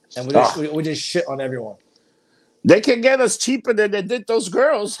show, and Oh, we just shit on everyone. they can get us cheaper than they did those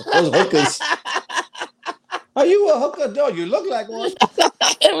girls. Those hookers. Are you a hooker? No, you look like one.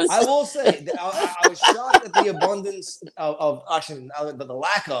 I will say, I was shocked at the abundance of actually the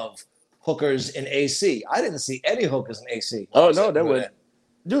lack of hookers in AC. I didn't see any hookers in AC. Oh no, there were.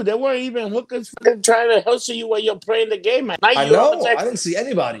 Dude, there weren't even hookers trying to hustle you while you're playing the game. At night, I know. I didn't see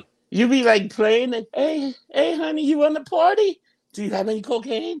anybody. You be like playing and, hey, honey, you want to party? Do you have any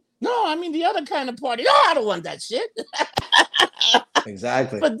cocaine? No, I mean the other kind of party. No, I don't want that shit.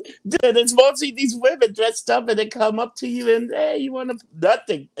 Exactly. But dude, it's mostly these women dressed up and they come up to you and hey, you want to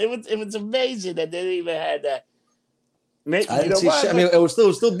nothing. It was amazing that they even had that. I didn't see shit. I mean, it was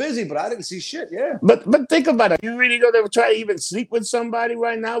still busy, but I didn't see shit. Yeah. But think about it. You really gonna try to even sleep with somebody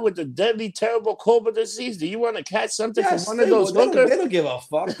right now with the deadly, terrible COVID disease? Do you want to catch something from one of those hookers? They don't give a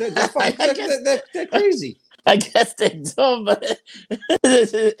fuck. They're crazy. I guess they do, but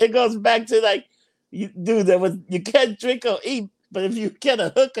it goes back to like, you can't drink or eat, but if you get a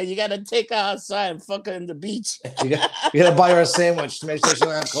hooker, you gotta take her outside and fuck her in the beach. You gotta buy her a sandwich to make sure she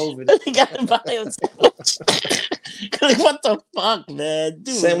don't have COVID. You gotta buy her a sandwich. Like, what the fuck, man?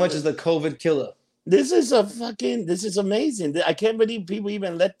 Dude, sandwich is the COVID killer. This is amazing. I can't believe people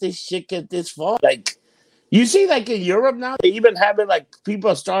even let this shit get this far. Like, you see, like in Europe now, they even having like people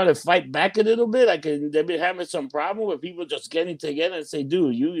are starting to fight back a little bit. Like they've been having some problem with people just getting together and say,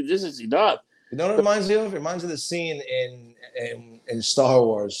 "Dude, this is enough." You know what it reminds me of? It reminds me of the scene in Star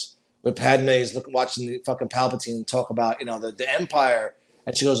Wars where Padme is watching the fucking Palpatine talk about the Empire,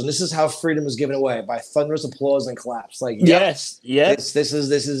 and she goes, "And this is how freedom is given away by thunderous applause and claps." Like, yes. this is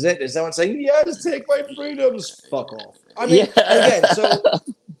it. Is someone saying, "Yeah, just take my freedom"? Just fuck off. I mean, again,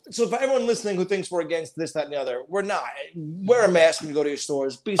 so for everyone listening who thinks we're against this, that, and the other, we're not. Wear a mask when you go to your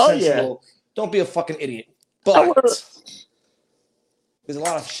stores. Be sensible. Don't be a fucking idiot. But there's a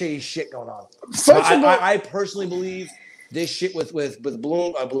lot of shady shit going on. I personally believe this shit with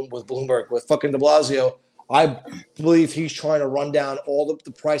Bloomberg, with fucking de Blasio. I believe he's trying to run down all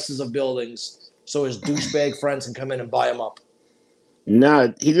the prices of buildings so his douchebag friends can come in and buy them up. Nah,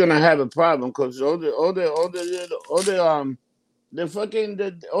 he's gonna have a problem because all the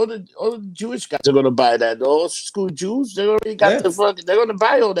Jewish guys are gonna buy that. The old school Jews, they already got they're gonna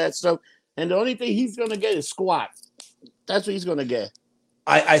buy all that stuff, and the only thing he's gonna get is squat. That's what he's gonna get.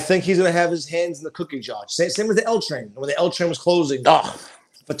 I think he's gonna have his hands in the cookie jar. Same with the L train. When the L train was closing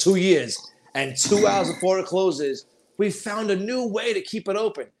for 2 years, and 2 hours before it closes, we found a new way to keep it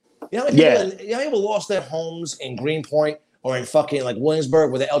open. You know how many people lost their homes in Greenpoint or in fucking like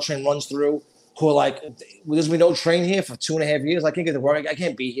Williamsburg where the L train runs through? Who are like, there's been no train here for 2.5 years. I can't get to work. I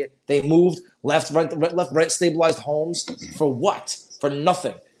can't be here. They moved, left rent stabilized homes for what? For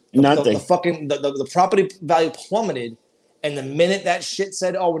nothing. Nothing. The property value plummeted, and the minute that shit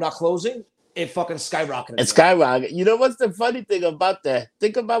said, "Oh, we're not closing," it fucking skyrocketed. It skyrocketed. You know what's the funny thing about that?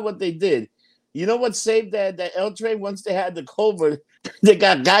 Think about what they did. You know what saved that L train once they had the COVID? They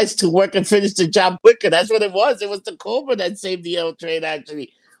got guys to work and finish the job quicker. That's what it was. It was the COVID that saved the L train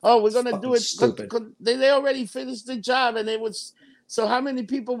actually. Oh, we're gonna do it. Stupid. They already finished the job, and it was so. How many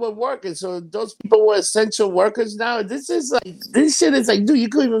people were working? So those people were essential workers now. This shit is like, dude, you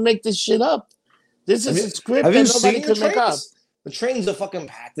couldn't even make this shit up. This is a script that nobody could make up. The trains are fucking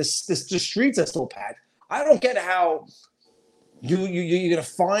packed. The streets are still packed. I don't get how you're gonna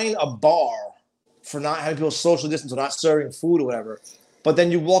find a bar for not having people social distance or not serving food or whatever. But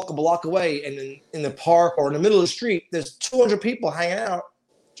then you walk a block away, and in the park or in the middle of the street, there's 200 people hanging out.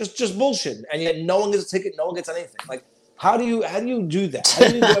 Just bullshit, and yet no one gets a ticket, no one gets anything. Like, how do you do that? How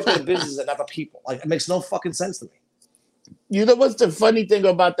do you go after the business and not the people? Like, it makes no fucking sense to me. You know what's the funny thing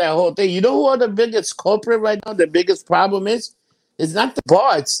about that whole thing? You know who are the biggest culprit right now? The biggest problem is not the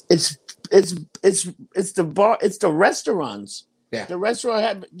bar. It's the bar. It's the restaurants. Yeah. The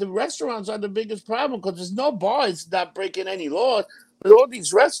restaurants are the biggest problem because there's no bar. It's not breaking any laws. But all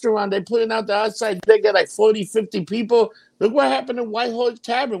these restaurants, they're putting out the outside. They get like 40, 50 people. Look what happened in White Horse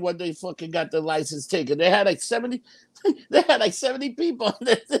Tavern when they fucking got the license taken. They had like 70. They had like 70 people in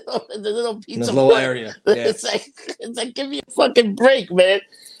the little pizza. In this little area. Yeah. It's like give me a fucking break, man.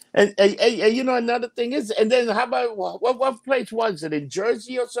 And you know another thing is, and then how about what place was it in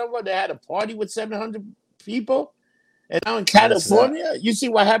Jersey or somewhere? They had a party with 700 people. And now in California, you see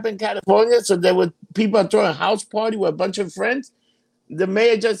what happened in California? So there were people throwing a house party with a bunch of friends. The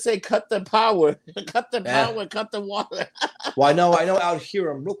mayor just said, cut the power, cut the water. Well, I know out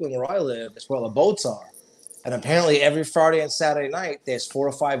here in Brooklyn where I live, it's where all the boats are. And apparently every Friday and Saturday night, there's 4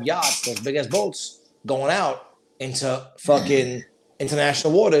 or 5 yachts, those big ass boats, going out into fucking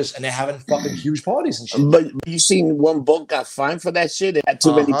international waters, and they're having fucking huge parties and shit. But you seen one boat got fined for that shit? It had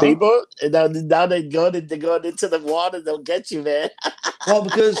too many people. And now they go into the water, they'll get you, man. Well,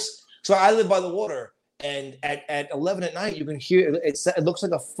 because so I live by the water, and at 11 at night, you can hear it looks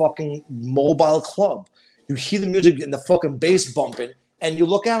like a fucking mobile club. You hear the music and the fucking bass bumping, and you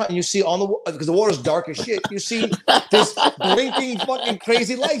look out and you see on the because the water's dark as shit. You see this blinking fucking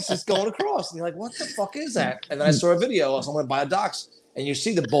crazy lights just going across, and you're like, "What the fuck is that?" And then I saw a video of someone by a docks, and you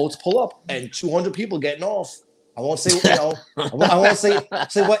see the boats pull up and 200 people getting off. I won't say I won't say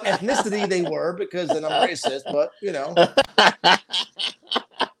what ethnicity they were because then I'm racist, but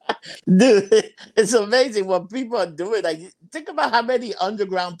Dude, it's amazing what people are doing. Like, think about how many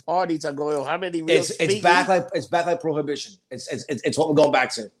underground parties are going on. How many real it's back like prohibition. It's what we're going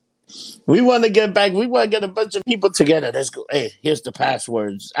back to. We want to get back. We want to get a bunch of people together. Let's go. Hey, here's the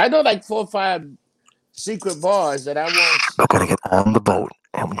passwords. I know like 4 or 5 secret bars that I want. You're gonna get on the boat,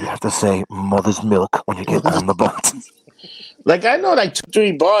 and you have to say "mother's milk" when you get on the boat. Like I know like 2,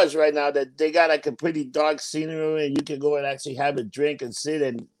 3 bars right now that they got like a pretty dark scenery, and you can go and actually have a drink and sit,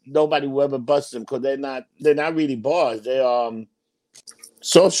 and nobody will ever bust them because they're not really bars. They're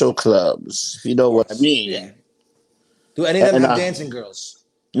social clubs, if you know what I mean. Yeah. Do any of them have dancing girls?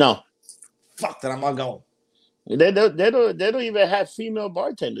 No. Fuck that! I'm not going. They don't even have female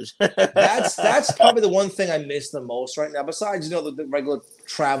bartenders. That's probably the one thing I miss the most right now. Besides, the regular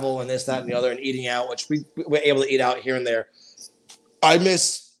travel and this, that, and the other, and eating out, which we're able to eat out here and there. I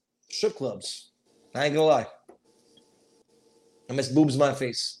miss strip clubs. I ain't gonna lie. I miss boobs in my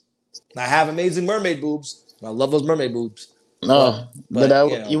face. I have amazing mermaid boobs. I love those mermaid boobs. No,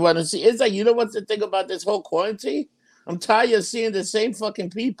 you want to see? It's like, you know what's the thing about this whole quarantine? I'm tired of seeing the same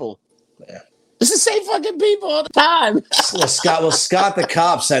fucking people. Yeah. It's the same fucking people all the time. Scott the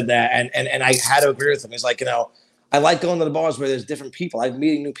cop said that, and I had to agree with him. He's like, I like going to the bars where there's different people. I like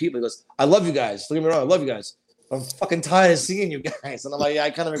meeting new people. He goes, I love you guys. Don't get me wrong, I love you guys. I'm fucking tired of seeing you guys. And I'm like, yeah,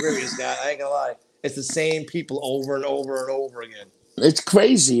 I kind of agree with you, Scott. I ain't gonna lie. It's the same people over and over and over again. It's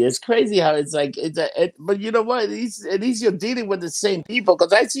crazy. It's crazy how it's like, but you know what? At least you're dealing with the same people.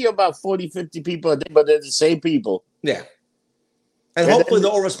 Because I see about 40, 50 people a day, but they're the same people. Yeah. And hopefully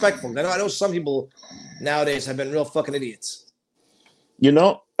they're all respectful. I know some people nowadays have been real fucking idiots.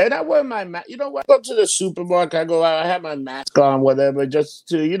 And I wear my mask. You know what? I go to the supermarket. I go out. I have my mask on, whatever. Just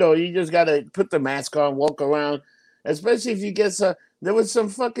to, you just got to put the mask on, walk around. Especially if you get some. There was some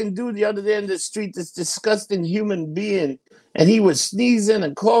fucking dude the other day in the street, this disgusting human being. And he was sneezing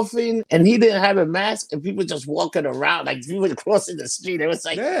and coughing. And he didn't have a mask. And people just walking around. Like, he was crossing the street. It was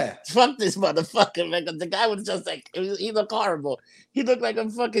like, fuck this motherfucker, man. The guy was just like, he looked horrible. He looked like a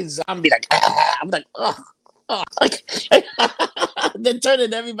fucking zombie. Like, I'm like, oh. Like, they're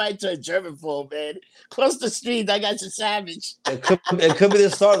turning everybody to a German fool, man. Cross the street, I got you savage. It could be the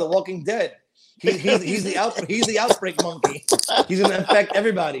start of The Walking Dead. He's the outbreak monkey. He's gonna infect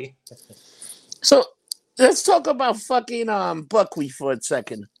everybody. So let's talk about fucking buckwheat for a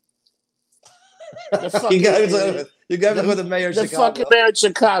second. You got to go to the mayor of Chicago. The fucking mayor of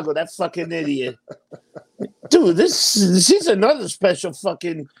Chicago, that fucking idiot. Dude, she's another special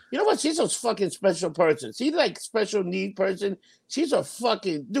fucking, you know what? She's a fucking special person. She's like special need person. She's a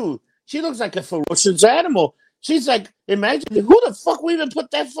fucking, dude, she looks like a ferocious animal. She's like, imagine, who the fuck would even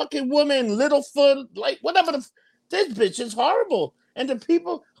put that fucking woman, Littlefoot, like, whatever this bitch is horrible. And the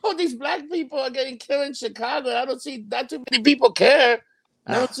people, these black people are getting killed in Chicago. I don't see, not too many people care.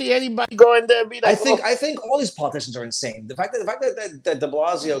 I don't see anybody going there and be like, I think all these politicians are insane. The fact that De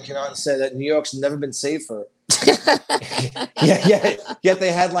Blasio came out and said that New York's never been safer. Yet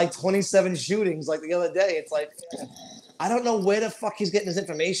they had like 27 shootings like the other day. It's like, I don't know where the fuck he's getting his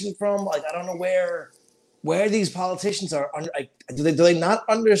information from. Like, I don't know where these politicians are. Do they not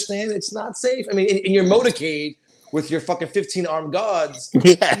understand it's not safe? I mean, in your motorcade with your fucking 15 armed guards,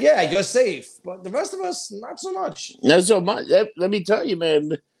 yeah, you're safe. But the rest of us, not so much. Not so much. Let me tell you,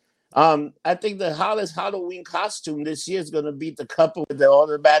 man. I think the hottest Halloween costume this year is going to be the couple with the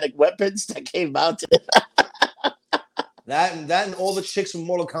automatic weapons that came out. That and all the chicks from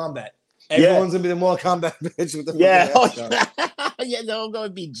Mortal Kombat. Everyone's gonna be the Mortal Kombat bitch with the yeah, they're all gonna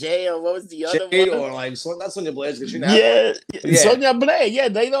be Jay or what was the other one? Or like not Sonya Blade. Sonya Blade. Yeah,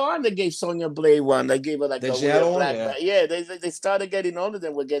 later on they gave Sonya Blade one. They gave her like a weird black. Yeah, they started getting older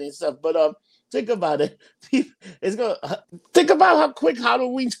than we're getting stuff. But think about it. It's gonna think about how quick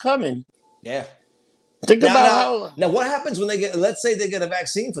Halloween's coming. Yeah. Think about how. Now what happens when let's say they get a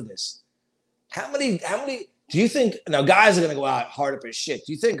vaccine for this? How many Do you think now guys are gonna go out hard up as shit?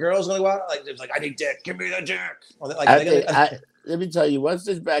 Do you think girls are gonna go out like it's like I need dick, give me the dick? Or like let me tell you, once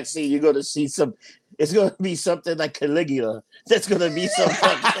this vaccine, you're gonna see some. It's gonna be something like Caligula. That's gonna be some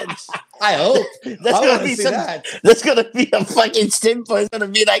fucking. I hope. That's I gonna be some. that. That's gonna be a fucking simple. It's gonna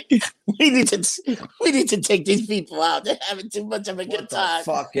be like we need to take these people out. They're having too much of a good time.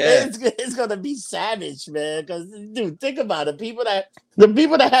 Fuck yeah! It's gonna be savage, man. Because dude, think about it. The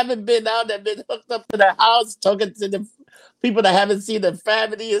people that haven't been out, that been hooked up to their house, talking to the people that haven't seen their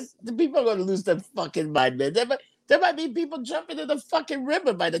families. The people are gonna lose their fucking mind, man. There might be people jumping in the fucking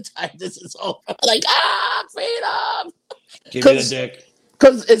river by the time this is over. Like, freedom! Give me the dick.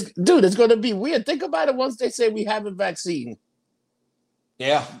 Because, it's going to be weird. Think about it once they say we have a vaccine.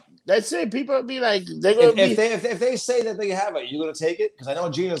 Yeah. That's it. People will be like, they're going to be... If they say that they have it, you going to take it? Because I know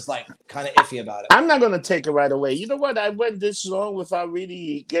Gina's like kind of iffy about it. I'm not going to take it right away. You know what? I went this long without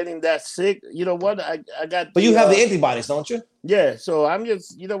really getting that sick. You know what? I got... But you have the antibodies, don't you? Yeah. So I'm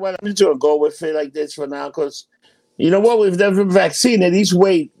just, you know what? I'm just going to go with it like this for now because... You know what? With the vaccine, at least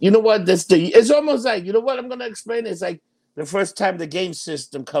wait. You know what? It's almost like, you know what I'm going to explain? It's like the first time the game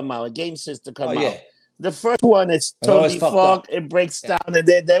system come out. Yeah. The first one is totally fucked. It breaks down. And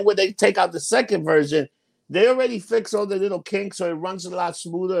then when they take out the second version, they already fix all the little kinks so it runs a lot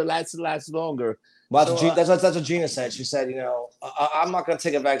smoother. It lasts longer. Well, that's what Gina said. She said, you know, I'm not going to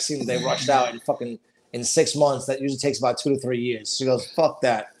take a vaccine that they rushed out in 6 months. That usually takes about 2 to 3 years. She goes, fuck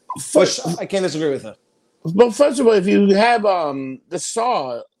that. I can't disagree with her. But first of all, if you have the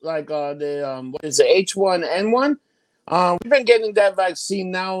SAW, like what is it, H1N1, we've been getting that vaccine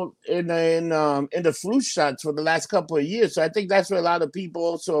now in the flu shots for the last couple of years. So I think that's where a lot of people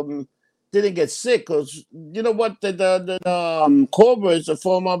also didn't get sick because you know what the Cobra is a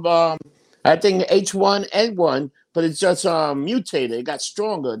form of I think H1N1, but it's just mutated. It got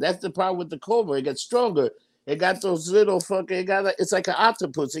stronger. That's the problem with the Cobra. It gets stronger. It got those little it's like an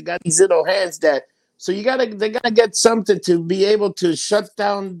octopus. It got these little hands that. So they gotta get something to be able to shut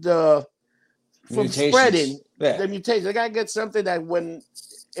down from spreading the mutation. They gotta get something that when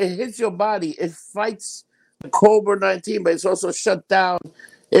it hits your body, it fights the COVID-19, but it's also shut down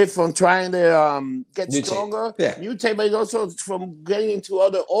it from trying to get stronger, mutate, but it's also from getting into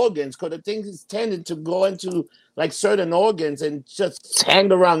other organs because the thing is tended to go into like certain organs and just hang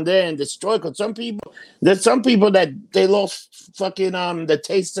around there and destroy. Because there's some people that they lost fucking the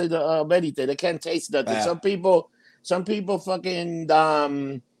taste of anything. They can't taste nothing. Yeah. Some people fucking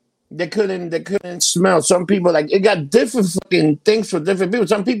they couldn't smell. Some people like it got different fucking things for different people.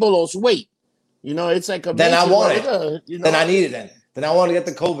 Some people lost weight. You know, it's like then I want it. Then I need it then. Then I want to get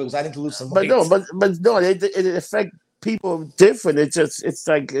the COVID because I need to lose some weight. But no, it affects people different. It's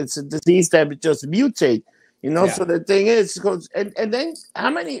like it's a disease that just mutate. You know, so the thing is, and then how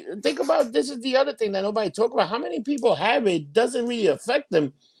many? Think about this is the other thing that nobody talk about. How many people have it? Doesn't really affect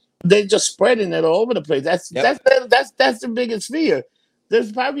them. They're just spreading it all over the place. That's the biggest fear.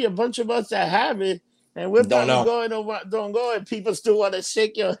 There's probably a bunch of us that have it, and we're probably don't go, and people still want to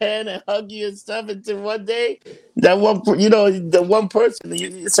shake your hand and hug you and stuff. Until one day, the one person,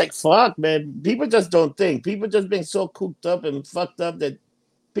 it's like fuck, man. People just don't think. People just being so cooped up and fucked up that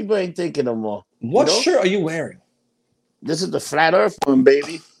people ain't thinking no more. What shirt are you wearing? This is the Flat Earth one,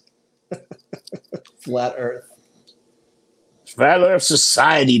 baby. Flat Earth. Flat Earth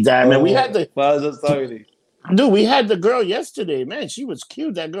Society, damn it. We had the Flat Earth Society. Dude, we had the girl yesterday. Man, she was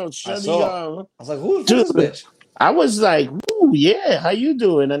cute. That girl, Shirley. I was like, who's this bitch? I was like, ooh, yeah, how you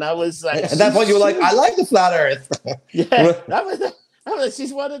doing? And I was like, at that point, you were like, I like the Flat Earth. Yeah,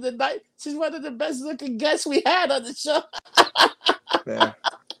 she's one of the best looking guests we had on the show. Yeah.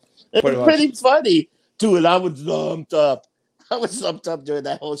 It was pretty funny, dude. I was lumped up. During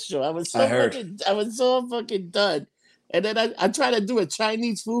that whole show. I was so fucking done. And then I tried to do a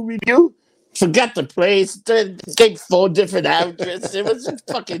Chinese food review. Forgot the place. Gave 4 different addresses. It was just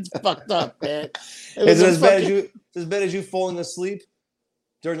fucking fucked up, man. Is it as bad as you falling asleep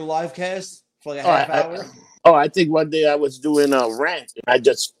during the live cast for like a half hour? I think one day I was doing a rant and I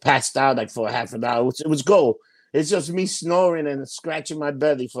just passed out like for a half an hour. It was gold. It's just me snoring and scratching my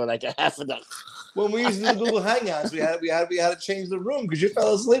belly for like a half an hour. When we used to do the Google Hangouts, we had to change the room because you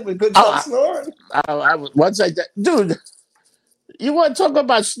fell asleep and couldn't stop snoring. Dude, you want to talk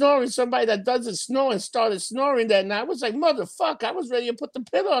about snoring? Somebody that doesn't snore and started snoring that night. I was like, motherfucker, I was ready to put the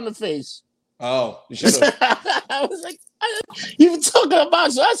pillow on the face. Oh, you should have. I was like, you were talking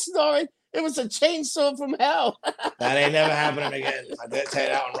about us snoring. It was a chainsaw from hell. That ain't never happening again. I did tell you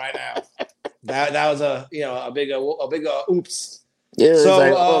that one right now. That was a big oops. Yeah.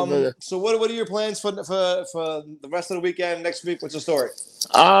 So so what are your plans for the rest of the weekend next week? What's the story?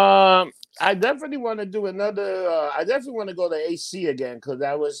 I definitely want to do another. I definitely want to go to AC again because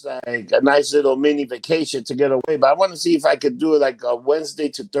that was like a nice little mini vacation to get away. But I want to see if I could do it like a Wednesday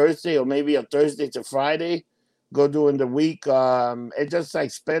to Thursday or maybe a Thursday to Friday. Go during the week. And just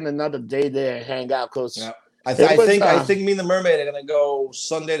like spend another day there and hang out. Cause Yeah. I think me and the mermaid are gonna go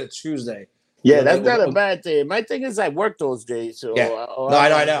Sunday to Tuesday. Yeah, that's not a bad thing. My thing is I work those days. So yeah. No,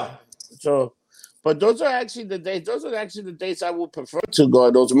 I know. So, but those are actually the days. Those are actually the days I would prefer to go.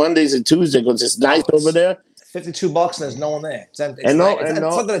 Those Mondays and Tuesdays because it's nice over there. $52 and there's no one there. It's empty. It's not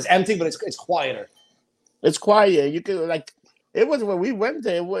that it's empty, but it's quieter. It's quiet. You can like. It was when we went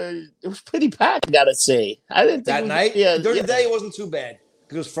there. It was pretty packed. I gotta say. I didn't think that night. During the day, it wasn't too bad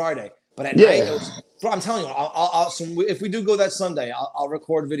because it was Friday. But at night, it was. Bro, I'm telling you, if we do go that Sunday, I'll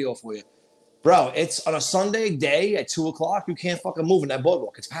record video for you. Bro, it's on a Sunday day at 2:00. You can't fucking move in that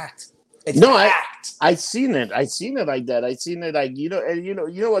boardwalk. It's packed. It's packed. I seen it. I seen it like that. I seen it like and you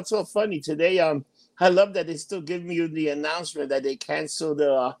know what's so funny today? I love that they still give you the announcement that they canceled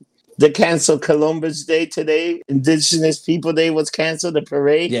Columbus Day today. Indigenous People Day was canceled. The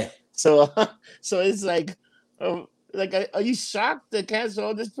parade. Yeah. So it's like. Are you shocked they canceled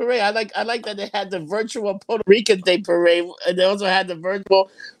all this parade? I like that they had the virtual Puerto Rican Day parade, and they also had the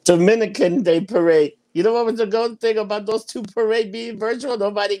virtual Dominican Day parade. You know what was the good thing about those two parades being virtual?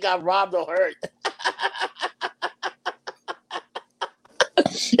 Nobody got robbed or hurt.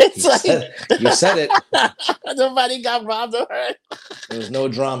 You said it. Nobody got robbed or hurt. There was no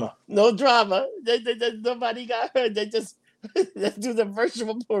drama. No drama. Nobody got hurt. They just. Let's do the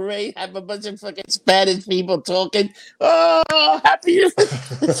virtual parade. Have a bunch of fucking Spanish people talking. Oh, happy!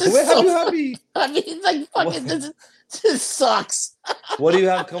 Happy. I mean, it's like fucking. This sucks. What do you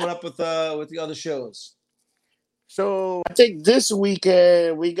have coming up with the other shows? So I think this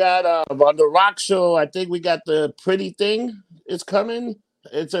weekend we got on the Rock Show. I think we got the Pretty Thing is coming.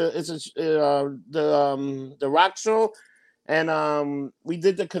 The Rock Show. And we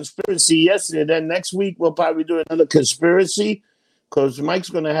did the conspiracy yesterday. Then next week we'll probably do another conspiracy because Mike's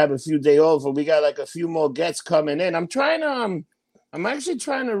gonna have a few days off, and we got like a few more guests coming in. I'm actually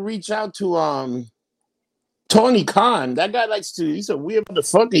trying to reach out to Tony Khan. That guy he's a weird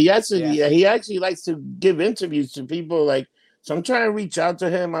motherfucker. He actually likes to give interviews to people. So I'm trying to reach out to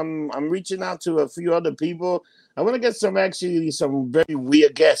him. I'm reaching out to a few other people. I want to get some very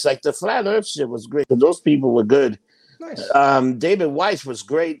weird guests. Like the Flat Earth shit was great because those people were good. Nice. David Weiss was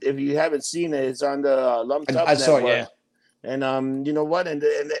great. If you haven't seen it, it's on the Lumped Up I saw it, Network. Yeah. And you know what? And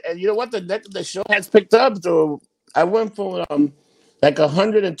you know what? The show has picked up. So I went from like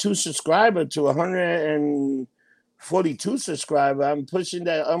 102 subscriber to 142 subscriber. I'm pushing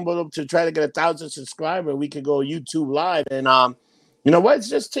that envelope to try to get 1,000 subscriber. We could go YouTube Live, and you know what?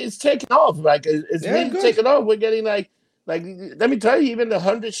 It's taking off. Like it's really taking off. We're getting like let me tell you, even the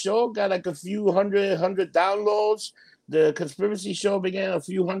 100 show got like a few hundred downloads. The conspiracy show began a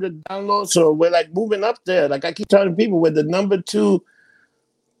few hundred downloads. So we're like moving up there. Like I keep telling people, we're the number 2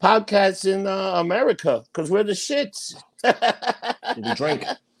 podcast in America because we're the shits. We drink.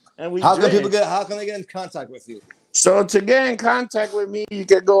 And we how drink. How can they get in contact with you? So to get in contact with me, you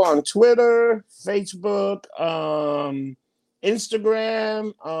can go on Twitter, Facebook,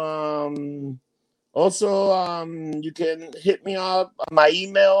 Instagram. Also, you can hit me up on my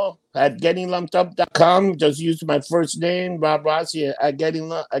email at gettinglumpedup.com. Just use my first name, Rob Rossi, at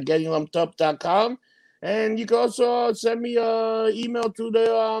gettinglumpedup.com. And you can also send me an email to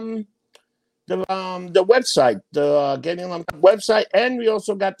the website, the Getting Lumped Up website. And we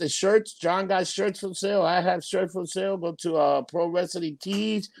also got the shirts. John got shirts for sale. I have shirts for sale. Go to Pro Wrestling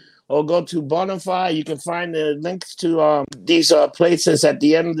Tees or go to Bonafide. You can find the links to these places at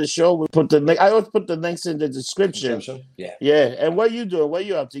the end of the show. We put the link. I always put the links in the description. Yeah. Yeah. And what are you doing? What are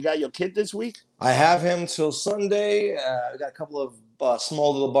you up to? You got your kid this week? I have him till Sunday. I got a couple of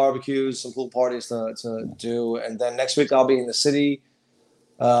small little barbecues, some pool parties to do. And then next week I'll be in the city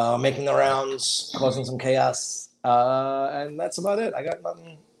making the rounds, causing some chaos. And that's about it. I got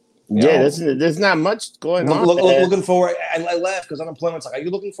nothing. Yeah, there's not much going on. Looking for work. I laugh because unemployment's like, are you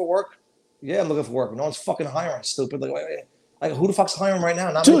looking for work? Yeah, I'm looking for work. No one's fucking hiring. Stupid. Like who the fuck's hiring right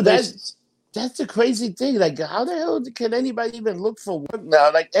now? Dude, that's the crazy thing. Like, how the hell can anybody even look for work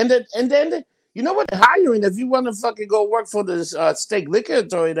now? Like, and then you know what? They're hiring. If you want to fucking go work for this State Liquor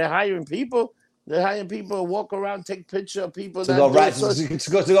Authority, they're hiring people. They're hiring people to walk around, take picture of people. To go rat on people.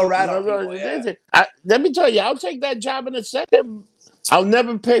 Let me tell you, I'll take that job in a second. I'll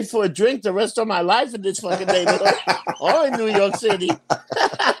never pay for a drink the rest of my life in this fucking neighborhood or in New York City.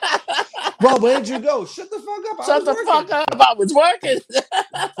 Bro, where did you go? Shut the fuck up. Shut the fuck up. I was working.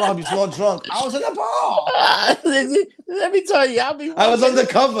 Rob, you're not drunk. I was in the bar. Let me tell you, I was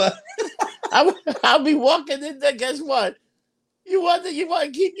undercover. I'll be walking in there. Guess what? You want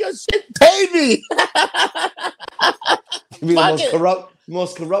to keep your shit? Pay me. You'd be the Fuck it.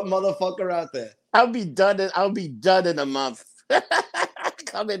 most corrupt motherfucker out there. I'll be done in a month.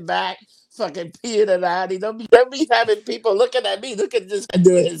 Coming back, fucking peeing and hiding. Don't be having people looking at me. Look at this guy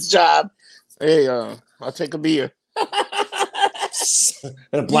doing his job. Hey, I'll take a beer.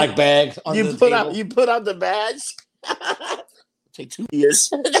 In a black bag under the table. You put out the badge. Take 2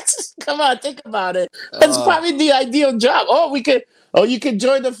 years. Come on, think about it. That's probably the ideal job. You can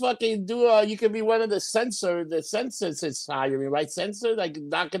join the fucking you can be one of the census is hiring, right? Censor, like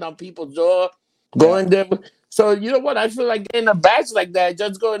knocking on people's door, going there. So you know what? I feel like getting a badge like that,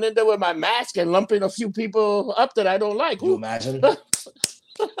 just going in there with my mask and lumping a few people up that I don't like. Can you imagine?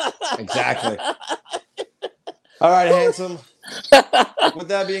 Exactly. All right, handsome. With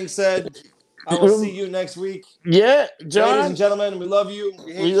that being said, I will see you next week. Yeah, John. Ladies and gentlemen, we love you.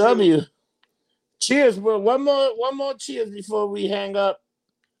 We love you. Cheers, bro. One more cheers before we hang up.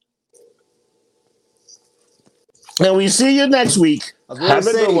 And we see you next week. Have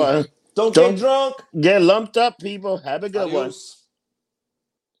a good one. Don't get drunk. Get lumped up, people. Have a good one.